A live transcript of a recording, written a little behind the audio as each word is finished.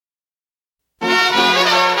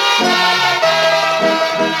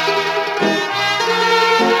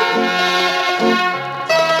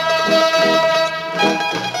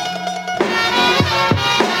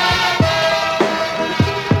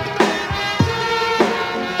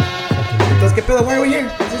amigos, ¿qué pedo? Why are we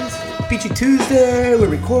here? It's Peachy Tuesday, we're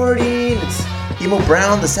recording. It's Emo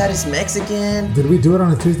Brown, the saddest Mexican. Did we do it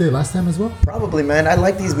on a Tuesday last time as well? Probably, man. I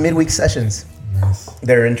like these midweek sessions. Nice.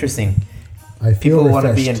 They're interesting. I feel People want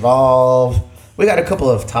to be refreshed. involved. We got a couple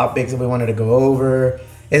of topics that we wanted to go over.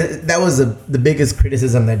 That was the biggest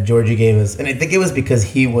criticism that Georgie gave us. And I think it was because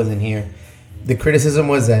he wasn't here. The criticism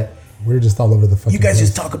was that We're just all over the fucking you guys place.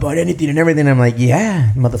 just talk about anything and everything. I'm like,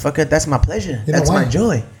 yeah, motherfucker, that's my pleasure. You know That's why? my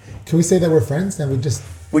joy. Can we say that we're friends and we just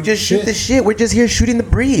We just shoot the shit. We're just here shooting the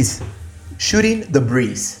breeze. Shooting the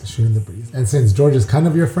breeze. shooting the breeze? And since George is kind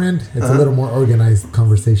of your friend, it's Uh-huh. a little more organized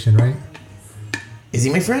conversation, right? Is he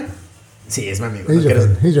my friend? Sí, es mi amigo. He's your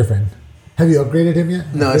friend. He's your friend. Have you upgraded him yet?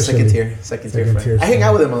 No, it's second Officially. tier. Second tier Second friend. tier I hang friend.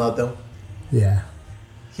 out with him a lot, though. Yeah.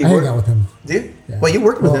 He I work- hang out with him. Do you? Yeah. Well, you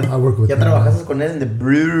work with Well, him. I work with Ya him. trabajaste con él in the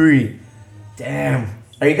brewery. Damn.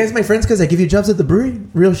 Are you guys my friends because I give you jobs at the brewery?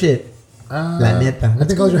 Real shit. La neta. I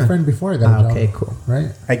think I was your friend before I got a job. Okay, cool. Right?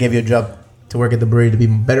 I gave you a job to work at the brewery to be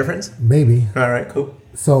better friends? Maybe. All right, cool.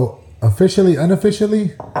 So, officially,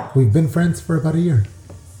 unofficially, we've been friends for about a year.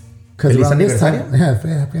 Because Feliz around this time, aniversario?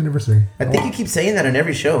 yeah, happy anniversary. I think you keep saying that on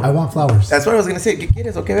every show. I want flowers. That's what I was going to say. ¿Qué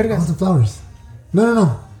quieres? Okay, I want vergas. some flowers.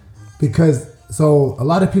 No. Because, so, a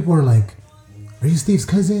lot of people are like, are you Steve's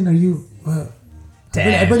cousin? Are you... I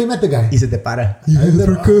barely met the guy. Y se te para.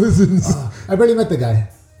 We're cousins. I barely met the guy.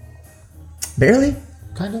 Barely?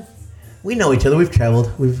 Kind of. We know each other. We've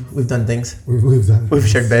traveled. We've done things. We've done We've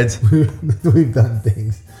shared beds. We've done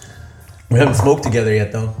things. We haven't smoked together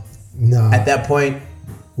yet, though. No. At that point,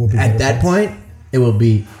 we'll be at better that friends. point, it will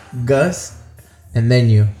be Gus and then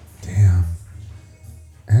you. Damn.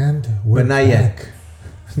 And we're But not yet. back.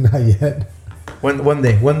 Not yet. One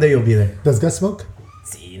day you'll be there. Does Gus smoke?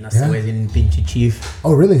 Sí, no sé, Yeah. güey, un pinche chief.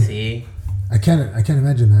 Oh, really? Sí. I can't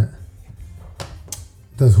imagine that.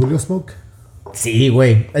 Does Julio smoke? Sí,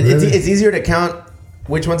 güey. Really? It's easier to count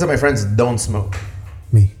which ones of my friends don't smoke.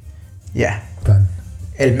 Me. Yeah. Done.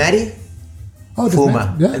 El Matty Oh, does fuma.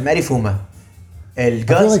 Matt- Yeah. El Matty fuma. El feel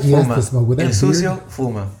Gus like he has fuma. to smoke with that El Sucio beard.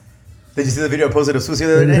 fuma. Did you see the video I posted of Sucio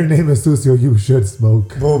the other If your day? name is Sucio, you should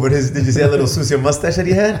smoke. Oh, but did you see that little Sucio mustache that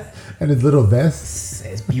he had? And his little vest.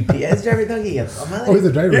 It's UPS driver doggy. Oh, he's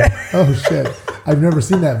a driver. Oh, shit. I've never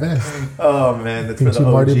seen that vest. Oh man, that's for Pinche the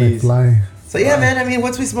Marty OGs. McFly. So yeah, man. I mean,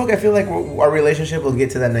 once we smoke, I feel like our relationship will get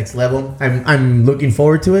to that next level. I'm looking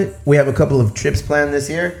forward to it. We have a couple of trips planned this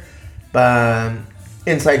year.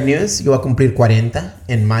 Inside news, yo voy a cumplir 40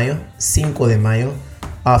 en mayo, 5 de mayo,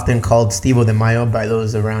 often called Stevo de Mayo by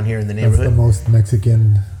those around here in the That's the neighborhood. most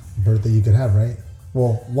Mexican birthday you could have, right?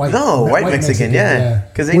 Well, white. No, white Mexican, yeah.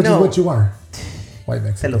 'Cause they Which know- is what you are. White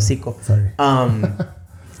Mexican. El hocico. Sorry.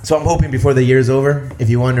 So I'm hoping before the year's over, if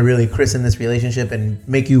you want to really christen this relationship and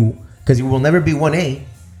make you, because you will never be 1A,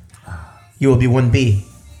 you will be 1B.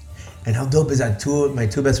 And how dope is that? My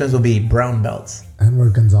two best friends will be brown belts. And we're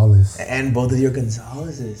Gonzalez. And both of your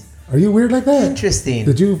Gonzalez's. Are you weird like that? Interesting.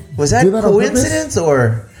 Did you Was that do that on coincidence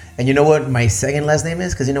or? And you know what my second last name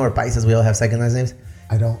is? Because you know we're Paisas, we all have second last names.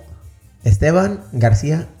 I don't. Esteban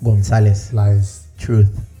Garcia Gonzalez. Lies. Truth.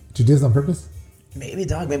 Did you do this on purpose? Maybe,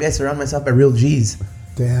 dog. Maybe I surround myself by real G's.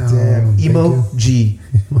 Damn. Damn. thank Emo you. G.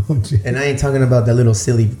 Emoji. And I ain't talking about that little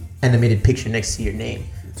silly animated picture next to your name.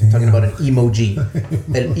 I'm Damn. talking about an emoji.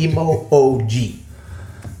 El emo OG.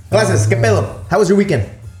 Glasses, ¿qué pedo? How was your weekend?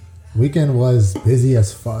 Weekend was busy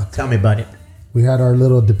as fuck. Tell me about it. We had our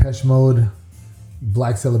little Depeche Mode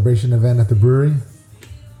Black Celebration event at the brewery.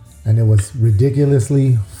 And it was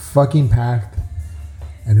ridiculously fucking packed.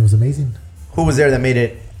 And it was amazing. Who was there that made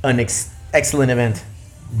it an excellent event?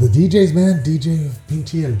 The DJs, man. DJ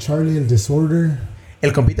Pinchy, El Charlie, El Disorder.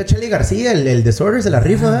 El compita Charlie García, el Disorder, se la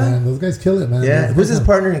rifa, Yeah, ¿verdad? man, those guys kill it, man. Yeah. Those Who's guys his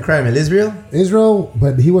partner in crime? El Israel? Israel,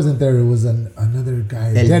 but he wasn't there. It was another guy.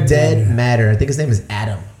 El Dead Matter. Matter. I think his name is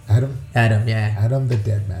Adam. Adam. Adam, yeah. Adam the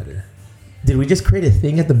Dead Matter. Did we just create a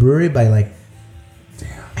thing at the brewery by like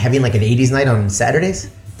having like an 80s night on Saturdays?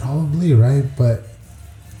 Probably, right? But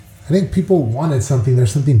I think people wanted something.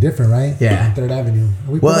 There's something different, right? Yeah. On 3rd Avenue.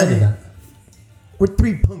 We Well, provided that. We're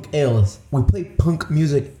three punk ales. We play punk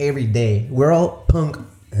music every day. We're all punk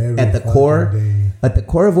Every at the fucking core. day. At the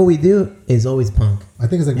core of what we do is always punk. I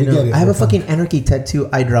think it's like You we know, get it. I have a We're fucking anarchy tattoo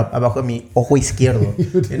eye drop abajo mi ojo izquierdo.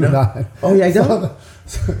 You do you know? not. Oh yeah, I don't.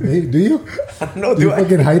 Hey, do you? I don't know. Do you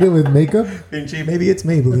fucking hide it with makeup? Maybe it's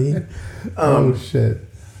Maybelline. Oh shit.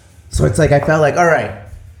 So it's like I felt like, all right,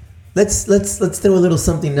 let's throw a little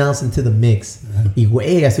something else into the mix. Y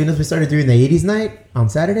güey, as soon as we started doing the 80s night on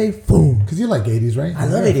Saturday, boom. Because you like 80s, right? I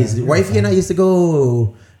love You're a 80s. fan, you're a Wifey and I fan. used to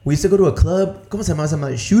go. We used to go to a club. ¿Cómo se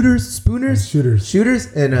llama? Shooters.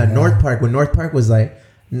 Shooters. In North Park. When North Park was like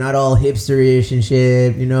not all hipster-ish and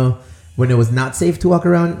shit, you know. when it was not safe to walk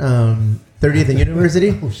around 30th and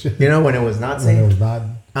University. Oh, shit. You know, when it was not When it safe. was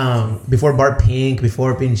not. Before Bar Pink,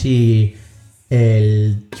 before Pinchy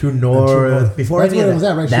El True North, before That's any of where it was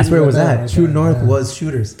that. at, right? That's Shooters where it was right there, at. right True there, North yeah. was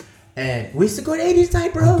Shooters. And we used to go to 80s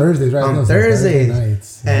night, bro. On Thursdays, right? On No, it's like Thursdays. Thursday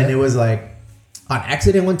nights. And Yeah. it was like, on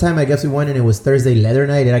accident one time, I guess we went and it was Thursday leather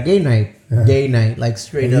night and a gay night. Yeah. Gay night. Like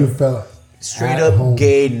straight And up. you felt Straight at up home.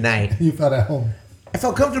 gay night. You felt at home. I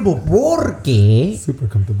felt comfortable porque Super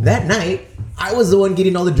comfortable. that night I was the one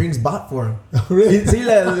getting all the drinks bought for him. Oh, really? You see,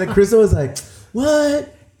 like Crystal was like,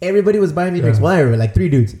 "What?" Everybody was buying me drinks. Yeah. Well, everybody, like three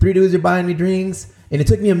dudes are buying me drinks, and it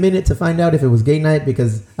took me a minute to find out if it was gay night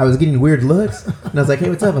because I was getting weird looks, and I was like, "Hey,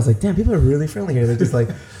 what's up?" I was like, "Damn, people are really friendly here. They're just like."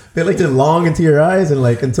 They like to long into your eyes and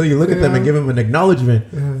like until you look at them and give them an acknowledgement.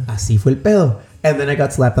 Yeah. Así fue el pedo. And then I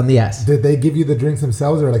got slapped on the ass. Did they give you the drinks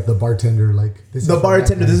themselves or like the bartender? Like this The is from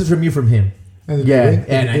bartender, that this guy? is from you, from him. And did Yeah, you drink?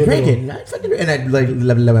 and Did I you do a drank little- it. I fucking, and I like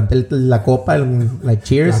levanté la copa, and, like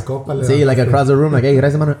cheers. La copa le See, like levantaste. across the room, like, hey,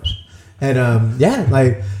 gracias, mano. And yeah,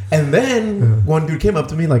 like, and then one dude came up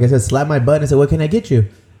to me, like I said, slapped my butt and said, "What can I get you?"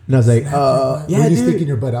 And I was like, Were yeah, you dude. sticking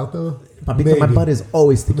your butt out though? Papito, my butt is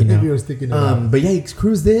always sticking Maybe out. you were sticking it out. But yeah, he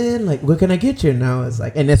cruised in, like, what can I get you? And I was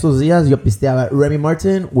like, en esos días yo pisteaba Remy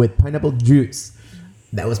Martin with pineapple juice.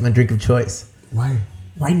 That was my drink of choice. Why?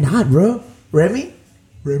 Why not, bro? Remy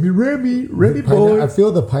boy. I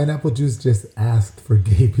feel the pineapple juice just asked for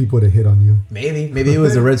gay people to hit on you. Maybe it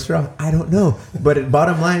was a red straw. I don't know. But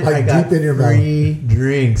bottom line, Like I got deep in your mouth. free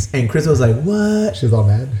drinks. And Chris was like, what? She was all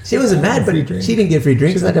mad. She wasn't mad, but Free drink. she didn't get free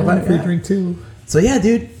drinks. She's like, I want a free Yeah. drink too. So yeah,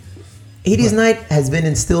 dude. 80s night has been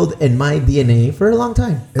instilled in my DNA for a long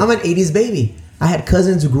time. I'm an 80s baby. I had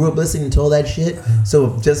cousins who grew up listening to all that shit.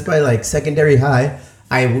 So just by like secondary high,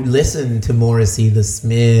 I would listen to Morrissey, The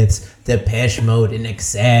Smiths, Depeche Mode, In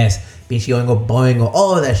Excess, Pinche Oingo Boingo,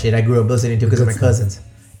 all of that shit I grew up listening to because of my cousins.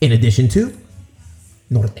 In addition to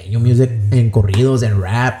norteño music and corridos and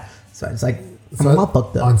rap. So it's like, I'm all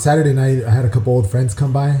fucked up. On Saturday night, I had a couple old friends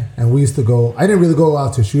come by, and we used to go. I didn't really go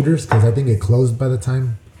out to Shooters because I think it closed by the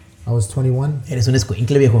time I was 21. Eres un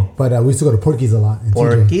escuincle, viejo. But we used to go to Porky's a lot. in TJ.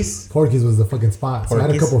 Porky's? Porky's was the fucking spot. So I had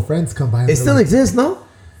a Porky's? couple friends come by. And It they're still like- exists, no?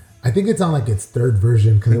 I think it's on like its third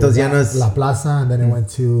version because it was Entonces ya at no es- La Plaza, and then it went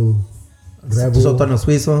to Rebel, Sótano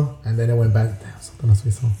Suizo. and then it went back. Damn, Sótano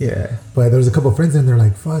Suizo. Yeah. But there was a couple friends and they're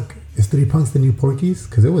like, "Fuck, is Three Punks the new Porky's?"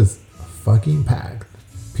 Because it was fucking packed.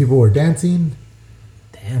 People were dancing.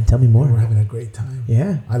 Damn, tell me We were more. having a great time.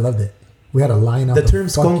 Yeah. I loved it. We had a line out The term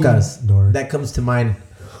fucking skonkas, door. that comes to mind.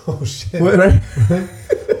 Oh shit! What, right?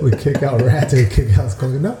 We kick out rats and kick out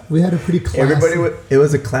skonkas. No, we had a pretty classy, It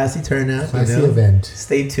was a classy turnout. classy you know? event.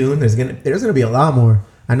 Stay tuned. There's gonna be a lot more.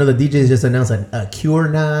 I know the DJs just announced a Cure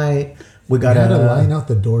night. We We got had a line out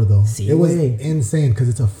the door though. See, it was way. insane because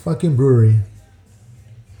it's a fucking brewery.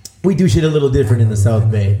 We do shit a little different in the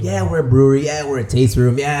South Bay. know. Yeah, we're a brewery. Yeah, we're a taste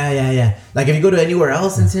room. Yeah. Like if you go to anywhere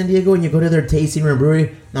else in San Diego and you go to their tasting room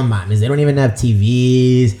brewery, no mames, they don't even have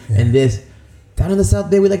TVs and this. Down in the South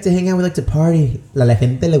Bay, we like to hang out. We like to party. La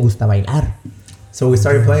gente le gusta bailar. So we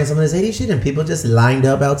started playing some of this 80s shit and people just lined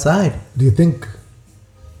up outside. Do you think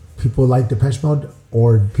people like Depeche Mode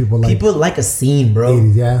or people like People like a scene, bro.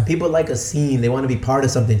 80s, yeah. People like a scene. They want to be part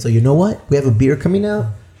of something. So you know what? We have a beer coming out.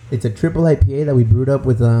 It's a triple IPA that we brewed up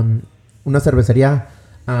with una cervecería,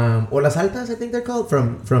 o Las Altas, I think they're called,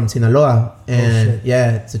 from Sinaloa. And shit.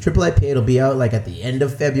 yeah, it's a triple IPA. It'll be out like at the end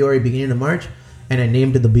of February, beginning of March. And I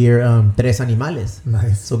named the beer Tres Animales.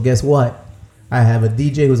 Nice? So guess what? I have a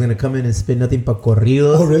DJ who's gonna come in and spit nothing but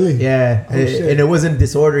corridos. Oh, really? Yeah. Oh, shit. And it wasn't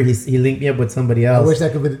disorder. He linked me up with somebody I else. wish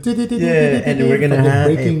that could be the Yeah, and we're gonna fucking have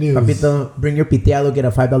breaking news. Papito, bring your piteado, get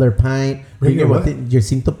a $5 pint. Bring your what? Your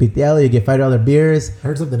cinto piteado, you get $5 beers. I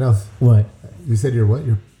heard something else. What? You said you're what?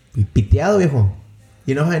 You're Piteado, viejo.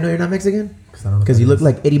 You know how I know you're not Mexican? I don't know Because what you that look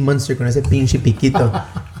like Eddie Munster con ese pinche piquito.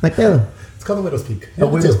 Like pedo. It's called the Widow's Peak. A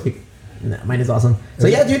widow's peak. Nah, mine is awesome. So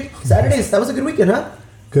yeah, dude, Saturdays, that was a good weekend, huh?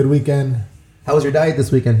 Good weekend. How was your diet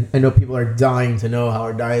this weekend? I know people are dying to know how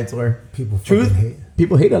our diets were. People fucking Truth? hate.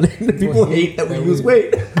 People hate on it. People hate that we lose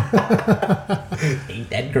weight. Ain't Ain't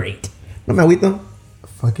that great? No me agüito.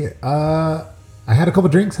 Fuck it. I had a couple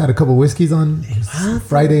drinks. Had a couple whiskeys on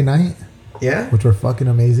Friday night, Yeah? which were fucking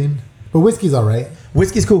amazing. But whiskey's all right.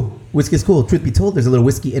 Whiskey's cool. Whiskey's cool. Truth be told, there's a little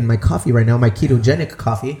whiskey in my coffee right now, my ketogenic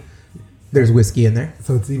coffee. There's whiskey in there.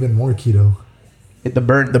 So it's even more keto. The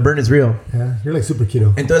burn is real. Yeah, you're like super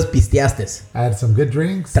keto. Entonces pisteaste, I had some good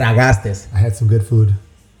drinks. tragaste. I had some good food.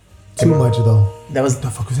 Too much though. That was The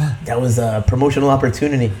fuck was that? that was a promotional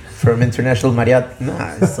opportunity from International Marriott.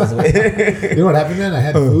 Nah, it's so sweet. You know what happened, man? I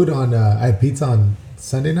had food on. I had pizza on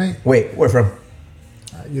Sunday night. Wait, where from?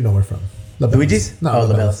 You know where from? La Luigi's? No, Oh, La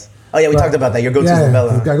La Bellas. Oh yeah, we talked about that. Your go-to Yeah,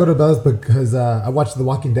 novela. I go to Bella's because I watch The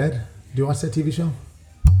Walking Dead. Do you watch that TV show?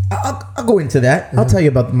 I'll go into that. I'll tell you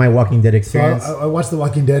about my Walking Dead So experience. I watch The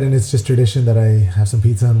Walking Dead, and it's just tradition that I have some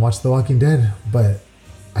pizza and watch The Walking Dead. But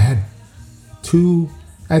I had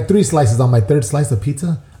 3 slices. On my 3rd slice of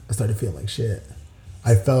pizza, I started feeling like shit.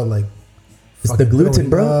 I felt like It's the gluten,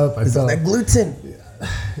 bro. I It's felt that gluten.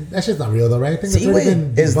 that shit's not real though, right? I think See, already wait,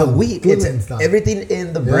 been it's the debunked. wheat. It's Gluten's not. everything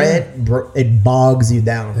in the bread. It bogs you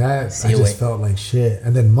down. That I See, just wait. felt like shit.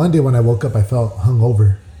 And then Monday when I woke up, I felt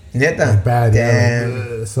hungover, Neta. like bad. Yeah,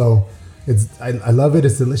 Damn. like, so I love it.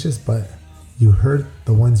 It's delicious, but you hurt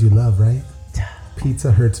the ones you love, right?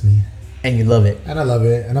 Pizza hurts me, And you love it. and I love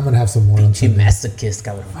it, and I'm gonna have some more. on She Sunday. masochist,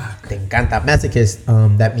 cabrón. Te encanta. Masochist,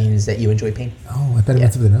 that means that you enjoy pain. Oh, I thought it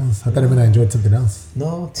meant something else. I thought it meant I enjoyed something else.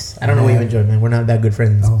 No, I don't know what you enjoy, man. We're not that good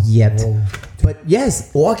friends Oh, yet. whoa. But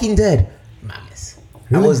yes, Walking Dead. Mames.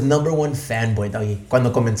 I Really? was #1 fanboy, doggy.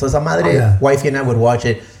 Cuando comenzó esa madre, Oh, yeah. wifey and I would watch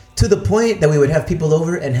it to the point that we would have people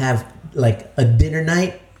over and have like a dinner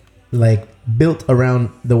night, like built around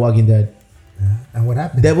The Walking Dead. Yeah. And what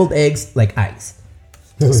happened? Deviled eggs like ice,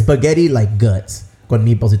 Really? spaghetti like guts. Con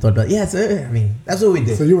meatballs y todo. Yes, I mean that's what we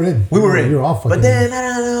did. So you were in. We were in. You were all fucking. But then, I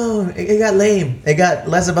don't know. It got lame. It got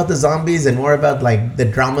less about the zombies and more about like the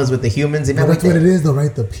dramas with the humans. And But that's what it is, though,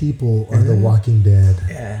 right? The people are the Walking Dead,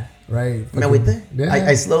 Yeah. right? Me agüité. Yeah.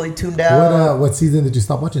 I slowly tuned out What season did you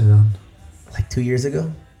stop watching it on? like 2 years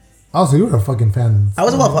ago. Oh, so you were a fucking fan. I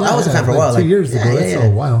was a fan for a while. 2 years ago. That's a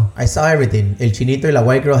while. I saw everything. El chinito y la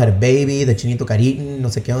white girl had a baby. The chinito Karin, no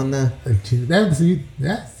sé qué onda. So you were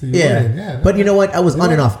Yeah. in, yeah. But you know what? I was You on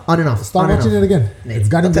know and what? off, on and off. Stop on and watching off. it again. It's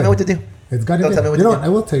gotten Don't tell me good. what to do. It's gotten Don't good. tell me what You to know do. what? I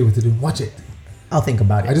will tell you what to do. Watch it. I'll think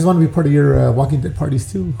about I it. just want to be part of your Walking Dead parties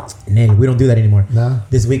too. Nay, we don't do that anymore. Nah.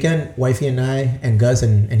 This weekend, wifey and I and Gus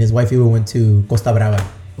and his wifey we went to Costa Brava.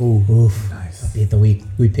 Ooh, Oof. nice.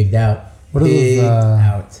 We picked out. What are those, Picked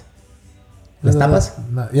out. Las tapas?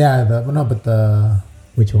 Yeah, but the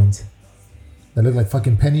Which ones? they look like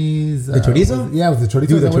fucking pennies. The chorizo? Yeah, it was the chorizo. Dude,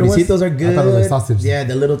 the Is that what it was? choricitos are good. I thought it was like sausage. Yeah,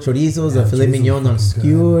 the little chorizos, Yeah, the filet chorizo mignon on fucking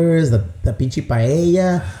skewers, the pinche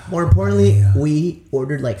paella. More importantly, Paella. we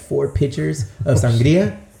ordered like 4 pitchers of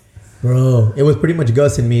sangria. Bro, it was pretty much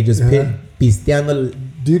Gus and me just Yeah. pisteando.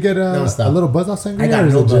 Do you get No, a stop. little buzz off sangria? I got or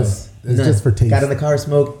is no it buzz. It's None. just for taste. Got in the car,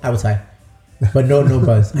 smoked. I was high, but no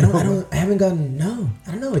buzz. I haven't gotten. No,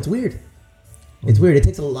 I don't know. It's weird. It's weird. It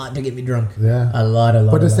takes a lot to get me drunk. Yeah. A lot.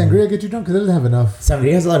 But does a lot. sangria get you drunk? Because it doesn't have enough.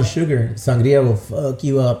 Sangria has a lot of sugar. Sangria will fuck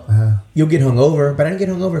you up. You'll get hungover, but I didn't get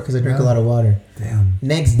hungover because I drank a Yeah. lot of water. Damn.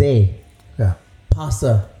 Next day, Yeah.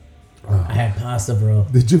 pasta. Oh. I had pasta, bro.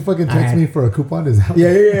 Did you fucking text me for a coupon? Is that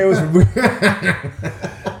It was.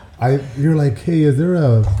 You're like, hey, is there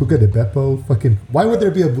a Buca de Beppo fucking? Why would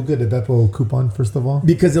there be a Buca de Beppo coupon? First of all,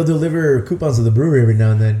 because they'll deliver coupons to the brewery every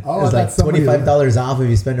now and then. Oh, I It's thought like somebody- $25 off if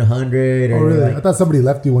you spend 100. oh Or really? like, I thought somebody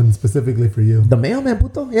left you one specifically for you. the mailman,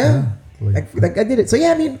 puto. Yeah. Like- I did it. So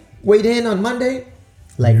yeah, I mean, weighed in on Monday.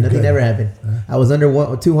 Like You're nothing good. ever happened. I was under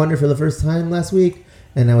 200 for the first time last week,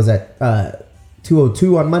 and I was at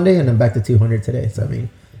 202 on Monday, and I'm back to 200 today. So I mean,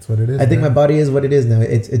 That's what it is. I think my man. body is what it is now.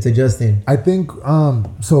 It's adjusting. I think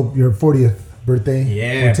so. Your 40th birthday.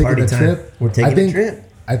 Yeah, we're taking party a time. trip. We're taking I think, a trip.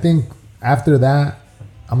 I think after that,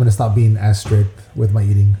 I'm gonna stop being as strict with my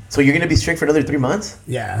eating. So you're gonna be strict for another 3 months?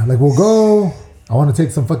 Yeah, like we'll go. I want to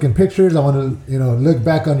take some fucking pictures. I want to, look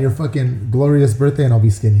back on your fucking glorious birthday, and I'll be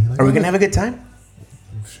skinny. Like, Are we gonna have a good time?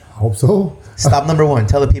 hope so. Stop number 1.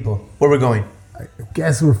 Tell the people where we're going. I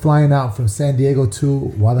guess we're flying out from San Diego to No,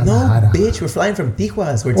 Guadalajara. bitch, we're flying from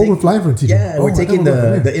Tijuas. Oh, we're flying from Tijuas. Yeah, Oh, we're I taking thought we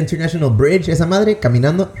were the international bridge, esa madre,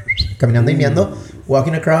 caminando y meando,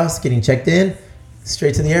 walking across, getting checked in,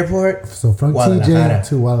 straight to the airport. So from Guadalajara. TJ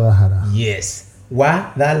to Guadalajara. Yes,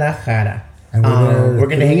 Guadalajara. And we're there We're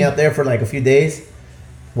gonna hang 3? out there for like a few days.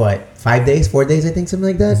 What? 5 days? 4 days? I think something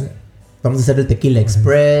like that. Is it? Vamos a hacer el Tequila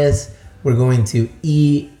Express. We're going to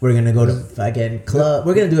eat. We're gonna go to fucking club.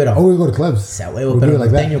 We're gonna do it all. Oh, we go to clubs. Sa huevo, We'll do pero it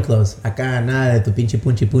like that. norteño clothes. Acá nada de tu pinche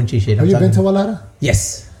punchi shit. Have I'm you been talking- to Guadalajara?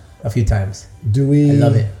 Yes, a few times. Do we I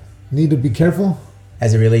love it. need to be careful?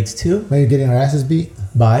 As it relates to Maybe getting our asses beat?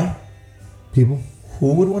 by People?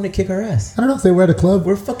 who would want to kick our ass? I don't know. Say we're at a club.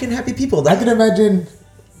 We're fucking happy people. I can imagine.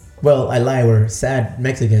 Well, I lie. We're sad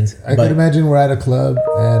Mexicans. I but can imagine we're at a club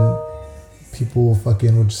and people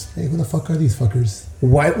fucking will just, hey, who the fuck are these fuckers?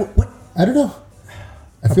 why? What? I don't know.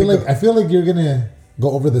 I feel like you're gonna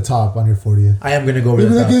go over the top on your 40th. I am gonna go over You'll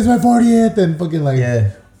be the like, top. it's my 40th, and fucking like Yeah.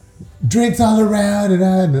 drinks all around and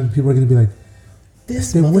then people are gonna be like,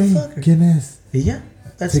 This the way motherfucker. Guinness Yeah,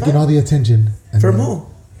 that's taking fine. all the attention. And For then- who?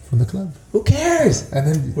 from the club. Who cares? And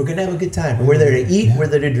then We're gonna have a good time. We're there to eat. Yeah. We're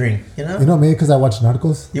there to drink. You know. you know maybe because I watch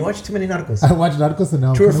Narcos. You watch too many Narcos. I watch Narcos and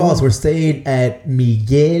now. True or I'm false? kinda- We're staying at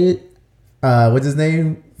Miguel. What's his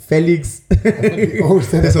name? Felix. we're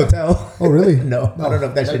staying This at- hotel. Oh really? No, I don't know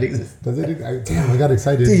if that shit exists. Does it? Damn, I got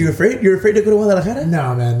excited. Dude, you afraid? You're afraid to go to Guadalajara?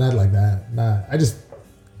 No, man, not like that. Nah, I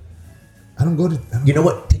don't go to. I don't You know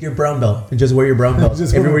what? Take your brown belt and just wear your brown belt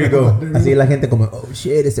Just everywhere you go. wear my- Así la gente como, oh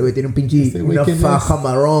shit, este güey tiene un pinche Este güey, una ¿quién faja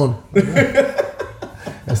marrón.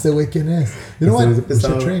 That's the way quién es. You know what? We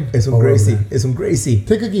should train. Es un while we're over Gracie. there. Es un Gracie.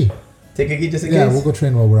 Take a key. Take a key just in Yeah, case. we'll go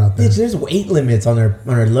train while we're out there. Bitch, there's weight limits on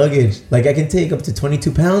our luggage. Like I can take up to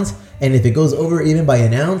 22 pounds, and if it goes over even by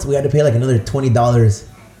an ounce, we had to pay like another $20.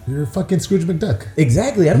 You're fucking Scrooge McDuck.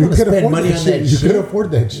 Exactly. I don't You want to could spend afford money that on shit. that You shit. could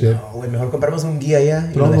afford that shit. No, güey, mejor compramos un guía ya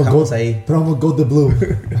y lo Promo dejamos go, ahí. promo go the blue.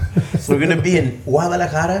 So we're gonna be in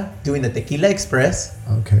Guadalajara doing the Tequila Express.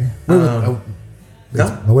 Okay. Wait, No?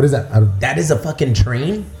 what is that? That is a fucking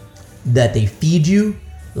train that they feed you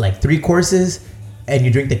like 3 courses and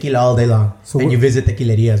you drink tequila all day long. So and what- you visit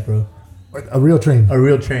tequilerias, bro. A real train. A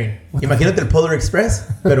real train. Imagínate el Polar Express,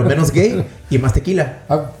 pero menos gay y más tequila.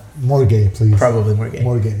 More gay, please. Probably more gay.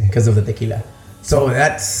 More gay. Because of the tequila. So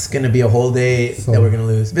that's gonna be a whole day So- that we're gonna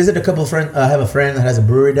lose. Visit a couple of friends. I have a friend that has a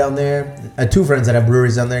brewery down there. 2 friends that have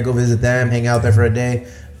breweries down there. Go visit them. Hang out there for a day.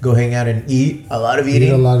 Go hang out and eat. A lot of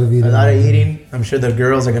eating. a lot of eating. A lot of eating. I'm sure the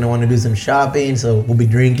girls are gonna want to do some shopping. So we'll be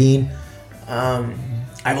drinking.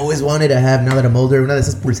 I've always wanted to have, now that I'm older, una de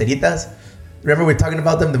esas pulseritas. Remember we were talking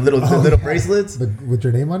about them, the little yeah. bracelets? With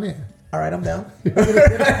your name on it? All right, I'm down. You're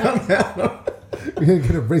gonna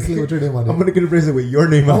get a bracelet with your name on it. I'm gonna get a bracelet with your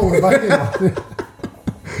name on Oh, it. with my name on it.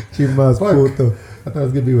 Chimas Fuck. puto. I thought it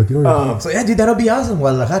was gonna be with yours. So yeah, dude, that'll be awesome,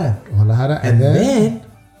 Guadalajara. Guadalajara, And then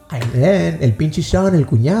el pinche Sean, el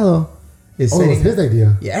cuñado, is oh, it was setting his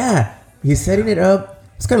idea. Yeah, he's setting it up.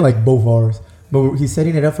 It's kind of like both ours, but he's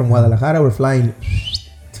setting it up from Guadalajara. We're flying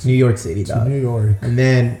to New York City, To dog. New York. And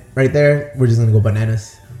then right there, we're just gonna go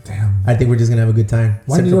bananas. Damn. I think we're just gonna have a good time.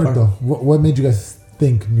 Why Central New York Park. though? What made you guys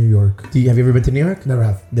think New York? Have you ever been to New York? Never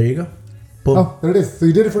have. There you go. Boom. Oh, there it is. So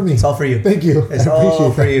you did it for me. It's all for you. Thank you. It's I all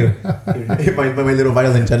appreciate for you. my little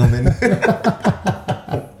violent gentleman.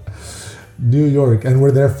 New York, and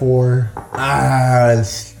we're there for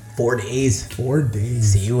It's 4 days. 4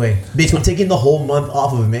 days. See, way. Bitch, I'm taking the whole month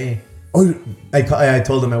off of May. Oh, I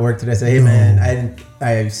told them at work today. I said, hey No. man,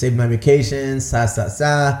 I saved my vacation. Sa.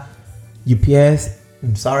 UPS.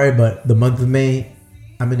 I'm sorry, but the month of May,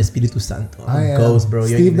 I'm in Espiritu Santo. I I'm am ghost, bro.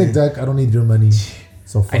 You Steve ain't- McDuck. I don't need your money.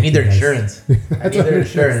 So I need their fuck you guys. insurance. I need their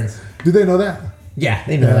insurance. Do they know that? Yeah,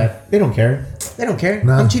 they know Yeah. that. They don't care. They don't care.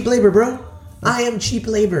 Nah. I'm cheap labor, bro. I am cheap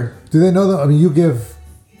labor. Do they know that? I mean, you give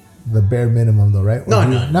the bare minimum, though, right? No, Or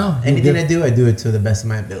no, you- no. you Anything give- I do it to the best of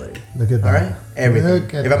my ability. Look at All that. right? Everything.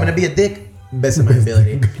 Look at If I'm going to that. be a dick, best of my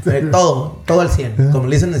ability. Todo al 100. Como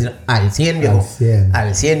le dicen, decir, al 100, viejo. Al 100.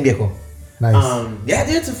 Al 100, viejo. Nice. Yeah,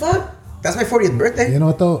 dude, it's a fun. That's my 40th birthday. You know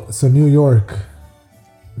what though? So New York,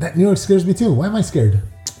 that New York scares me too. Why am I scared?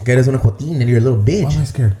 Que eres una jotín and you're a little bitch. Why am I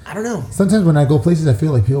scared? I don't know. Sometimes when I go places, I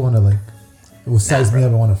feel like people want to like, it will size me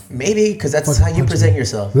up. I want to. Maybe because that's Fucking how you punch present me.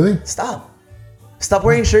 yourself. Really? Stop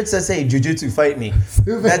wearing shirts that say "Jujutsu, fight me."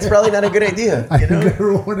 That's probably not a good idea, I you know.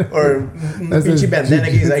 never want to. Or That says pinche bandana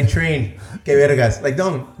jiu-jitsu. que I train. Que vergas. Like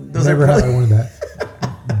don't. Those Never are have I probably worn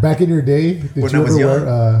that. Back in your day, did When you I was ever young?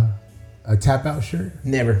 wear a tap out shirt?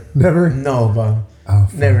 never. Never. No, bro. Oh,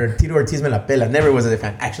 fuck. Never. Tito Ortiz me la pela. Never was a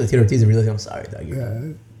fan. Actually, Tito Ortiz really. I'm sorry, dog.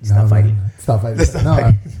 Stop fighting. Stop fighting. Stop No,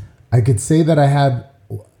 fighting. I could say that I had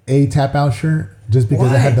a tap out shirt just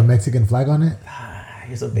because I Why? had the Mexican flag on it.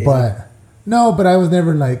 You're so basic. But no, but I was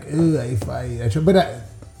never like, "Ugh, I fight. But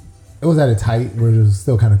it was at its height where it was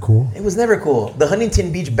still kind of cool. It was never cool. The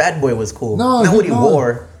Huntington Beach bad boy was cool. No, not what he no.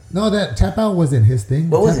 wore. No, that tap out wasn't his thing.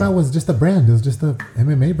 What was Tap out it? was just a brand. It was just a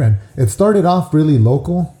MMA brand. It started off really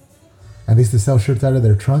local, and they used to sell shirts out of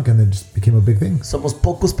their trunk, and it just became a big thing. Somos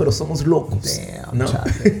pocos, pero somos locos. Damn, No.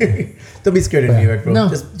 chocolate. Don't be scared of But New York, bro. no.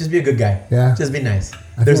 Just be a good guy. Yeah. Just be nice.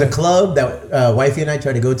 I There's a feel like- club that Wifey and I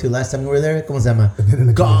tried to go to last time we were there. ¿Cómo se llama?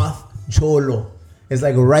 Goth Cholo. It's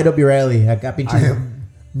like right up your alley. Acá pinche. I am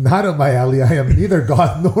not up my alley. I am neither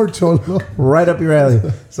goth nor cholo. Right up your alley.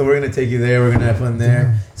 So we're gonna take you there. We're gonna have fun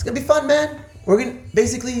there. It's gonna be fun, man. We're gonna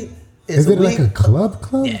basically. It's Is a it like week- a club?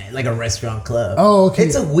 Yeah, like a restaurant club. Oh, okay.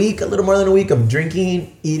 It's a week, a little more than a week of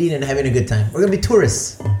drinking, eating, and having a good time. We're gonna be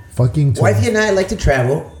tourists. Fucking tourist. Wifey and I like to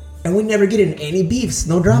travel, and we never get in any beefs,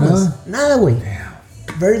 no dramas, nada, way.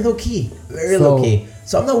 Very low key, very So- low key.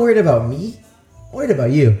 So I'm not worried about me. I'm worried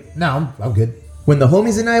about you. No, I'm good. When the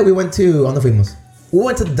homies and I, we went to, ¿dónde fuimos? We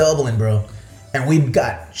went to Dublin, bro. And we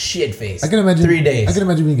got shit faced. I can imagine 3 days. I can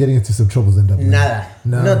imagine me getting into some troubles in Dublin. Nada.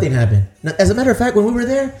 No. Nothing happened. As a matter of fact, when we were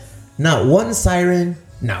there, not one siren,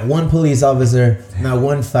 not one police officer, not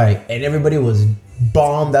one fight, and everybody was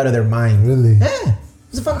bombed out of their mind. Really? Yeah, it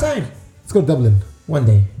was a fun time. Let's go to Dublin One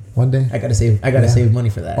day, one day. I gotta save money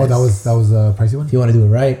for that. Oh, that was a pricey one. If you want to do it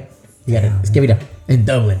right, you gotta give it up in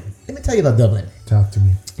Dublin. Let me tell you about Dublin. Talk to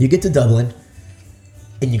me. You get to Dublin,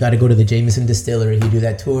 and you got to go to the Jameson Distillery. You do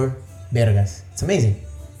that tour, Vergas. It's amazing.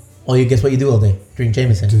 Guess what you do all day? Drink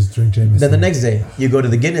Jameson. Just drink Jameson. Then the next day, you go to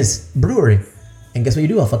the Guinness brewery, and guess what you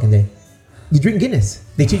do all fucking day? You drink Guinness.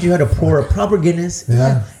 They teach you how to pour a proper Guinness.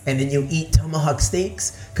 Yeah. And then you eat tomahawk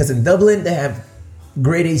steaks, because in Dublin they have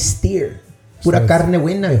grade A steer. Pura So carne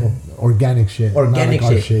buena, viejo. Organic shit. Organic Not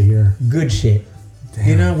like our shit. here. Good shit. Damn.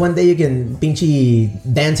 You know, one day you can pinchy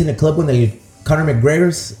dance in a club when the Conor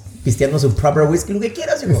McGregor's pisteando su proper whiskey. Lo que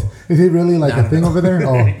quieras, hijo. Is he really like Nah, a thing no. over there?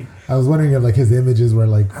 Oh, I was wondering if like his images were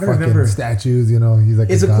like don't fucking remember. statues. You know, he's like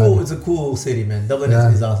It's a a god. cool city, man. Dublin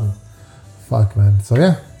Yeah. is awesome. Fuck, man. So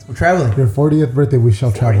yeah, We're traveling. your 40th birthday, we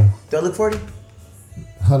shall 40. travel. Do I look 40?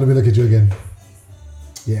 Let me look at you again.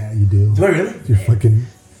 Yeah, you do. Do I really? You're fucking.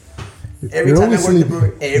 Every you're time I always work at the sleeping.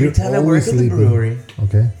 brewery, every You're time I work always at the sleeping. brewery,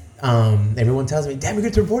 Okay. everyone tells me, "Damn, you're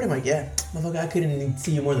good to report." I'm like, "Yeah, motherfucker, I couldn't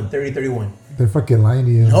see you more than 30, 31." They're fucking lying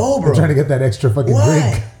to you. No, bro. They're trying to get that extra fucking Why?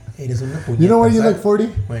 drink. Hey, there's una You know where puñeta, you look ¿sabes? 40?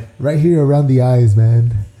 When Right here around the eyes,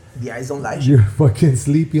 man. the eyes don't lie. You're fucking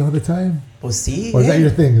sleepy all the time. Well, see, Or is that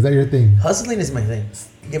your thing? Is that your thing? hustling is my thing.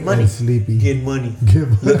 Get money. I'm sleepy. Get money. Get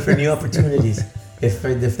money. Look for new opportunities. If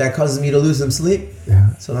that causes me to lose some sleep, Yeah.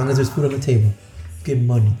 so long as there's food on the table, get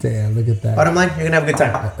money. Damn, look at that. Bottom line, you're gonna have a good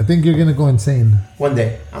time. I think you're gonna go insane. One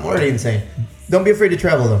day. I'm already insane. Don't be afraid to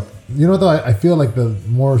travel though. You know, though, I feel like the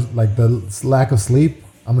more like the lack of sleep,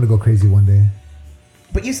 I'm gonna go crazy one day.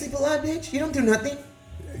 But you sleep a lot, bitch. You don't do nothing.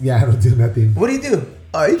 Yeah, I don't do nothing What do you do?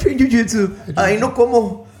 I train jujitsu. I no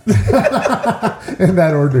como. in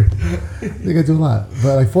that order. I think I do a lot,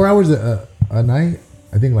 but like 4 hours a night,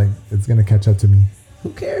 I think like it's gonna catch up to me. Who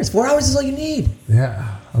cares? 4 hours is all you need. Yeah,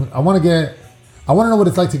 I want to know what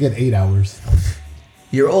it's like to get 8 hours.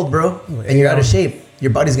 You're old, bro, and you're out of shape.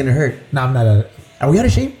 Your body's gonna hurt. No, I'm not. Are we out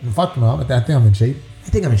of shape? Fuck no. I think I'm in shape. I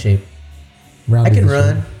think I'm in shape. Round I is can the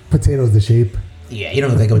run. shape. Potato's the shape. Yeah, you don't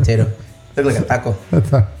look like a potato. Look like a taco.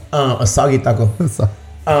 That's A soggy taco.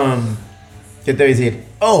 ¿Qué te voy a decir?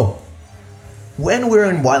 Oh, when we're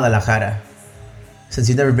in Guadalajara, since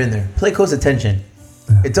you've never been there, play close attention.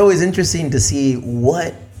 Yeah. It's always interesting to see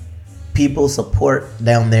what people support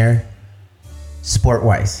down there,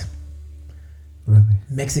 sport-wise. really.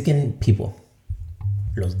 Mexican people,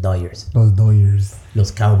 los Dodgers, Those Dodgers.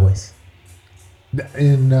 los Cowboys.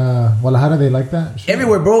 In Guadalajara, they like that? Sure.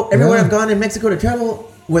 Everywhere, bro. Everywhere Yeah. I've gone in Mexico to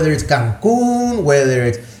travel, whether it's Cancun, whether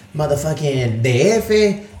it's motherfucking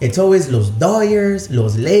DF, it's always los Dodgers,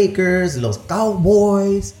 los Lakers, los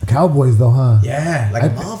Cowboys. Cowboys, though, huh? Yeah, like a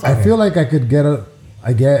motherfucker. I feel like I could get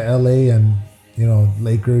LA and, you know,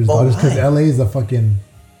 Lakers. Oh, Just because why? LA is a fucking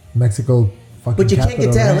Mexico fucking But you can't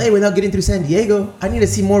get to capital, LA right? without getting through San Diego. I need to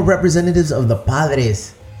see more representatives of the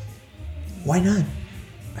Padres. Why not?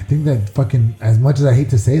 I think that fucking, as much as I hate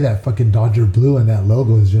to say that, fucking Dodger blue and that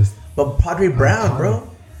logo is just. But Padre Brown, bro.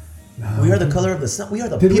 We are the color of the sun. We are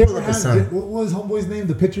the people of the sun. What was homeboy's name?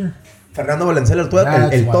 The pitcher? Fernando Valenzuela,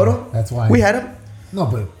 That's el why. Toro. That's why. We had him. No,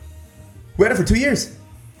 but We had him for 2 years.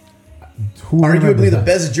 who Arguably remembers the that?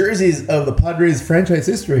 best jerseys of the Padres franchise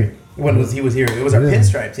history. When he was here, it was our Really?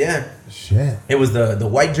 pinstripes. Yeah, Shit. it was the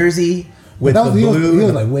white jersey with But that the was, blue. he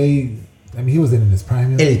was like way. I mean, he was in his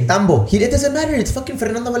prime. El Tambo. It doesn't matter. It's fucking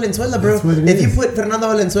Fernando Valenzuela, bro. That's what it If you is. put Fernando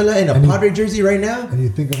Valenzuela in a And he- Padre jersey right now, And you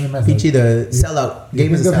think of him as Pichi the you- sellout. you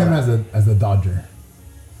Game is think a of him sellout. as a Dodger.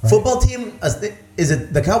 right? Football team, is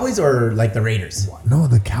it the Cowboys or like the Raiders? No,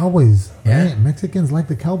 the Cowboys. Yeah. Right? Mexicans like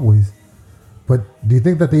the Cowboys. But do you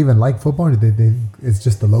think that they even like football, or they it's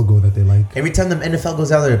just the logo that they like? Every time the NFL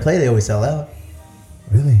goes out there to play, they always sell out.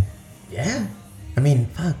 Really? Yeah. I mean,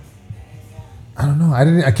 fuck. I don't know.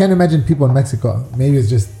 I can't imagine people in Mexico. Maybe it's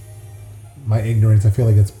just my ignorance. I feel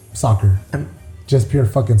like it's soccer. Just pure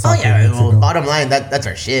fucking Oh soccer. in yeah. Mexico. Well, bottom line, that's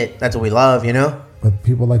our shit. That's what we love, you know. But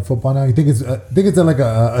people like football now. You think it's like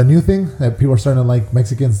a new thing that people are starting to like,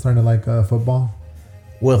 Mexicans starting to like football?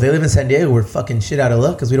 Well, if they live in San Diego, we're fucking shit out of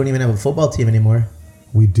luck because we don't even have a football team anymore.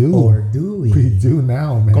 We do. Or do we? We do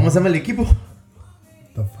now, man. ¿Cómo se llama el equipo?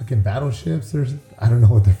 The fucking battleships, or I don't know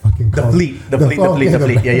what they're fucking The called. fleet. The fleet.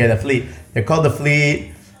 Yeah, the fleet. They're called the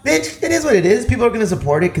fleet. Bitch, it is what it is. People are gonna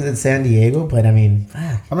support it because it's San Diego, but I mean,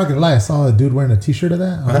 fuck. I'm not gonna lie. I saw a dude wearing a T-shirt of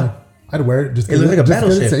that. I was Uh-huh. like, I'd wear it just. It looks like a just 'cause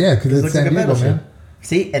battleship. it's- Yeah, because It it's looks San like a Diego, battleship. man.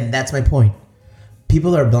 See, and that's my point.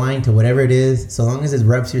 people are blind to whatever it is. So long as it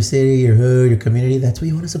reps your city, your hood, your community, that's what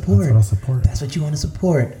you want to support. That's what I'll support. That's what you want to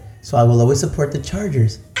support. So I will always support the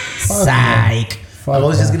Chargers. Fuck Psych. Fuck I'm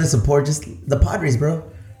always just that. gonna support just the Padres, bro.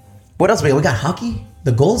 What else we got? We got hockey.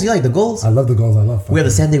 The goals. You like the goals? I love the goals. I love We have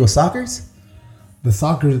the San Diego Sockers. the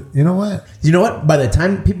soccer. You know what? You know what? By the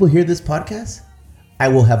time people hear this podcast, I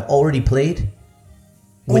will have already played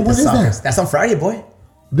with the when is Sockers. that? That's on Friday, boy.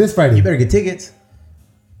 This Friday. You better get tickets.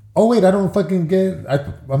 Oh wait, I don't fucking get.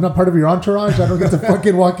 I'm not part of your entourage. I don't get to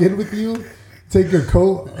fucking walk in with you, take your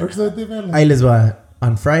coat or something, man. Like, Ahí les va.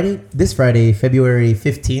 On Friday, this Friday, February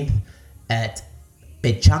 15th, at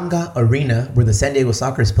Pechanga Arena, where the San Diego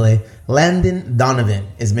Sockers play, Landon Donovan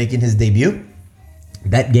is making his debut.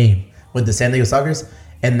 That game with the San Diego Sockers.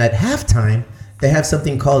 And at halftime, they have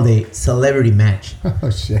something called a celebrity match. oh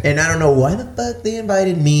shit. And I don't know why the fuck they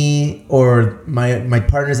invited me or my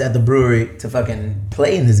partners at the brewery to fucking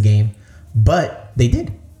play in this game. But they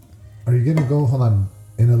did. Are you gonna go? Hold on,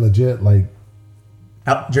 in a legit like?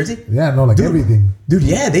 Out Jersey? Yeah, no, like Dude. everything. Dude,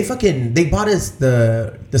 yeah, they bought us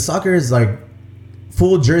the Sockers like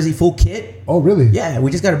full jersey, full kit. Oh really? Yeah, we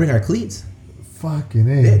just got to bring our cleats. Fucking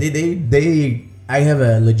A. They I have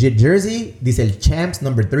a legit jersey. Dice el Champs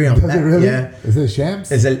number 3 on Does that. it really? Yeah. Is it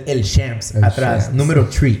Shams? Es el Champs El atrás, Champs. número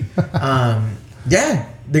 3. Yeah,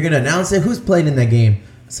 they're gonna announce it. Who's playing in that game?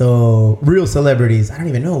 So real celebrities. I don't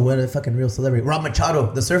even know what a fucking real celebrity. Rob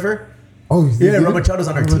Machado, the surfer. Oh Yeah, Rob Machado's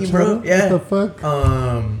on our Rob team, bro. Machado? Yeah. What the fuck?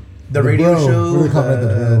 The The radio bro. show, What do they call it, the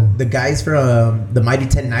bro? the guys from the Mighty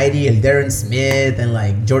 1090 and Darren Smith and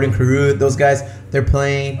like Jordan Carew, those guys, they're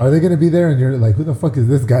playing. Are they gonna be there? And you're like, who the fuck is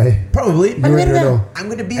this guy? Probably. You're in your little I'm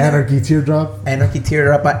gonna be there. Anarchy teardrop. Anarchy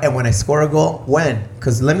teardrop. And when I score a goal, when?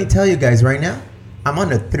 Because let me tell you guys right now, I'm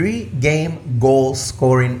on a 3-game goal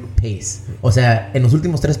scoring pace. O sea, en los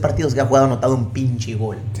últimos 3 partidos que ha jugado anotado un pinche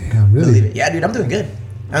gol. Damn, Believe really? it. Yeah, dude, I'm doing good.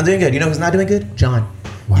 I'm doing good. You know who's not doing good? John.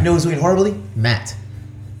 Why? You know who's doing horribly? Matt.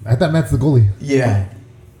 I thought Matt's the goalie. Yeah,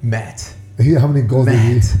 Matt. How many goals did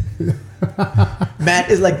he? Matt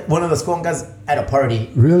is like one of the scongas at a party.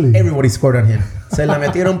 Really? Everybody scored on him. Se la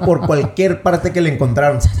metieron por cualquier parte que le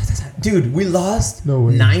encontraron. Dude, we lost No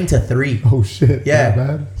way. 9-3. Oh shit. Yeah. That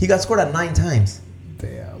bad? He got scored at 9 times.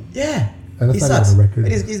 Damn. Yeah. And He that's not sucks. even a record.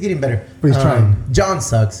 But he's getting better. But he's trying. John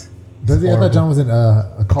sucks. Does he? I thought John was in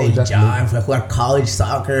a college Hey, John athlete. fue a jugar college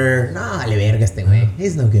soccer. Nah, le verga este güey.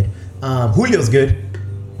 He's no good. Julio's good.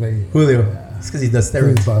 Wait. Julio. It's because he does He's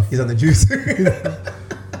steroids. buff. He's on the juice.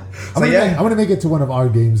 I'm gonna make it to one of our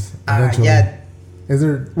games eventually. Yeah. Is